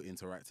way people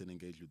interact and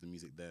engage with the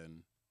music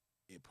then,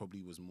 it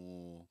probably was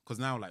more because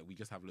now like we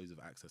just have loads of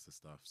access to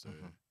stuff, so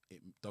it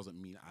doesn't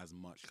mean as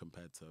much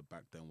compared to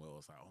back then where it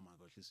was like, oh my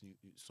gosh, this new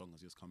song has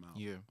just come out.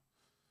 Yeah.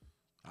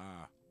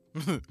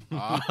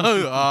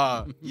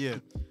 Yeah.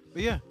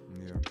 But yeah.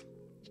 Yeah.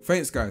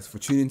 Thanks, guys, for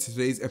tuning in to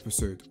today's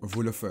episode of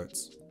Rule of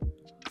Thirds.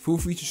 Feel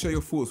free to share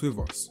your thoughts with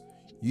us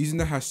using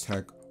the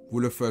hashtag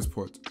Rule of Thirds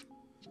Pod.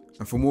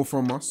 And for more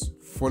from us,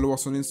 follow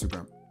us on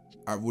Instagram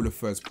at Rule of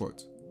Thirds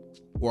Pod,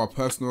 or our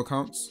personal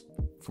accounts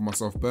for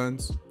myself,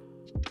 Burns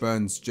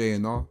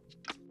JNR,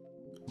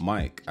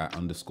 Mike at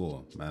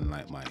 _ man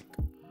like Mike.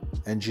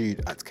 And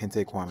Jude at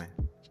Kente Kwame.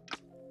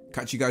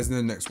 Catch you guys in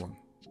the next one.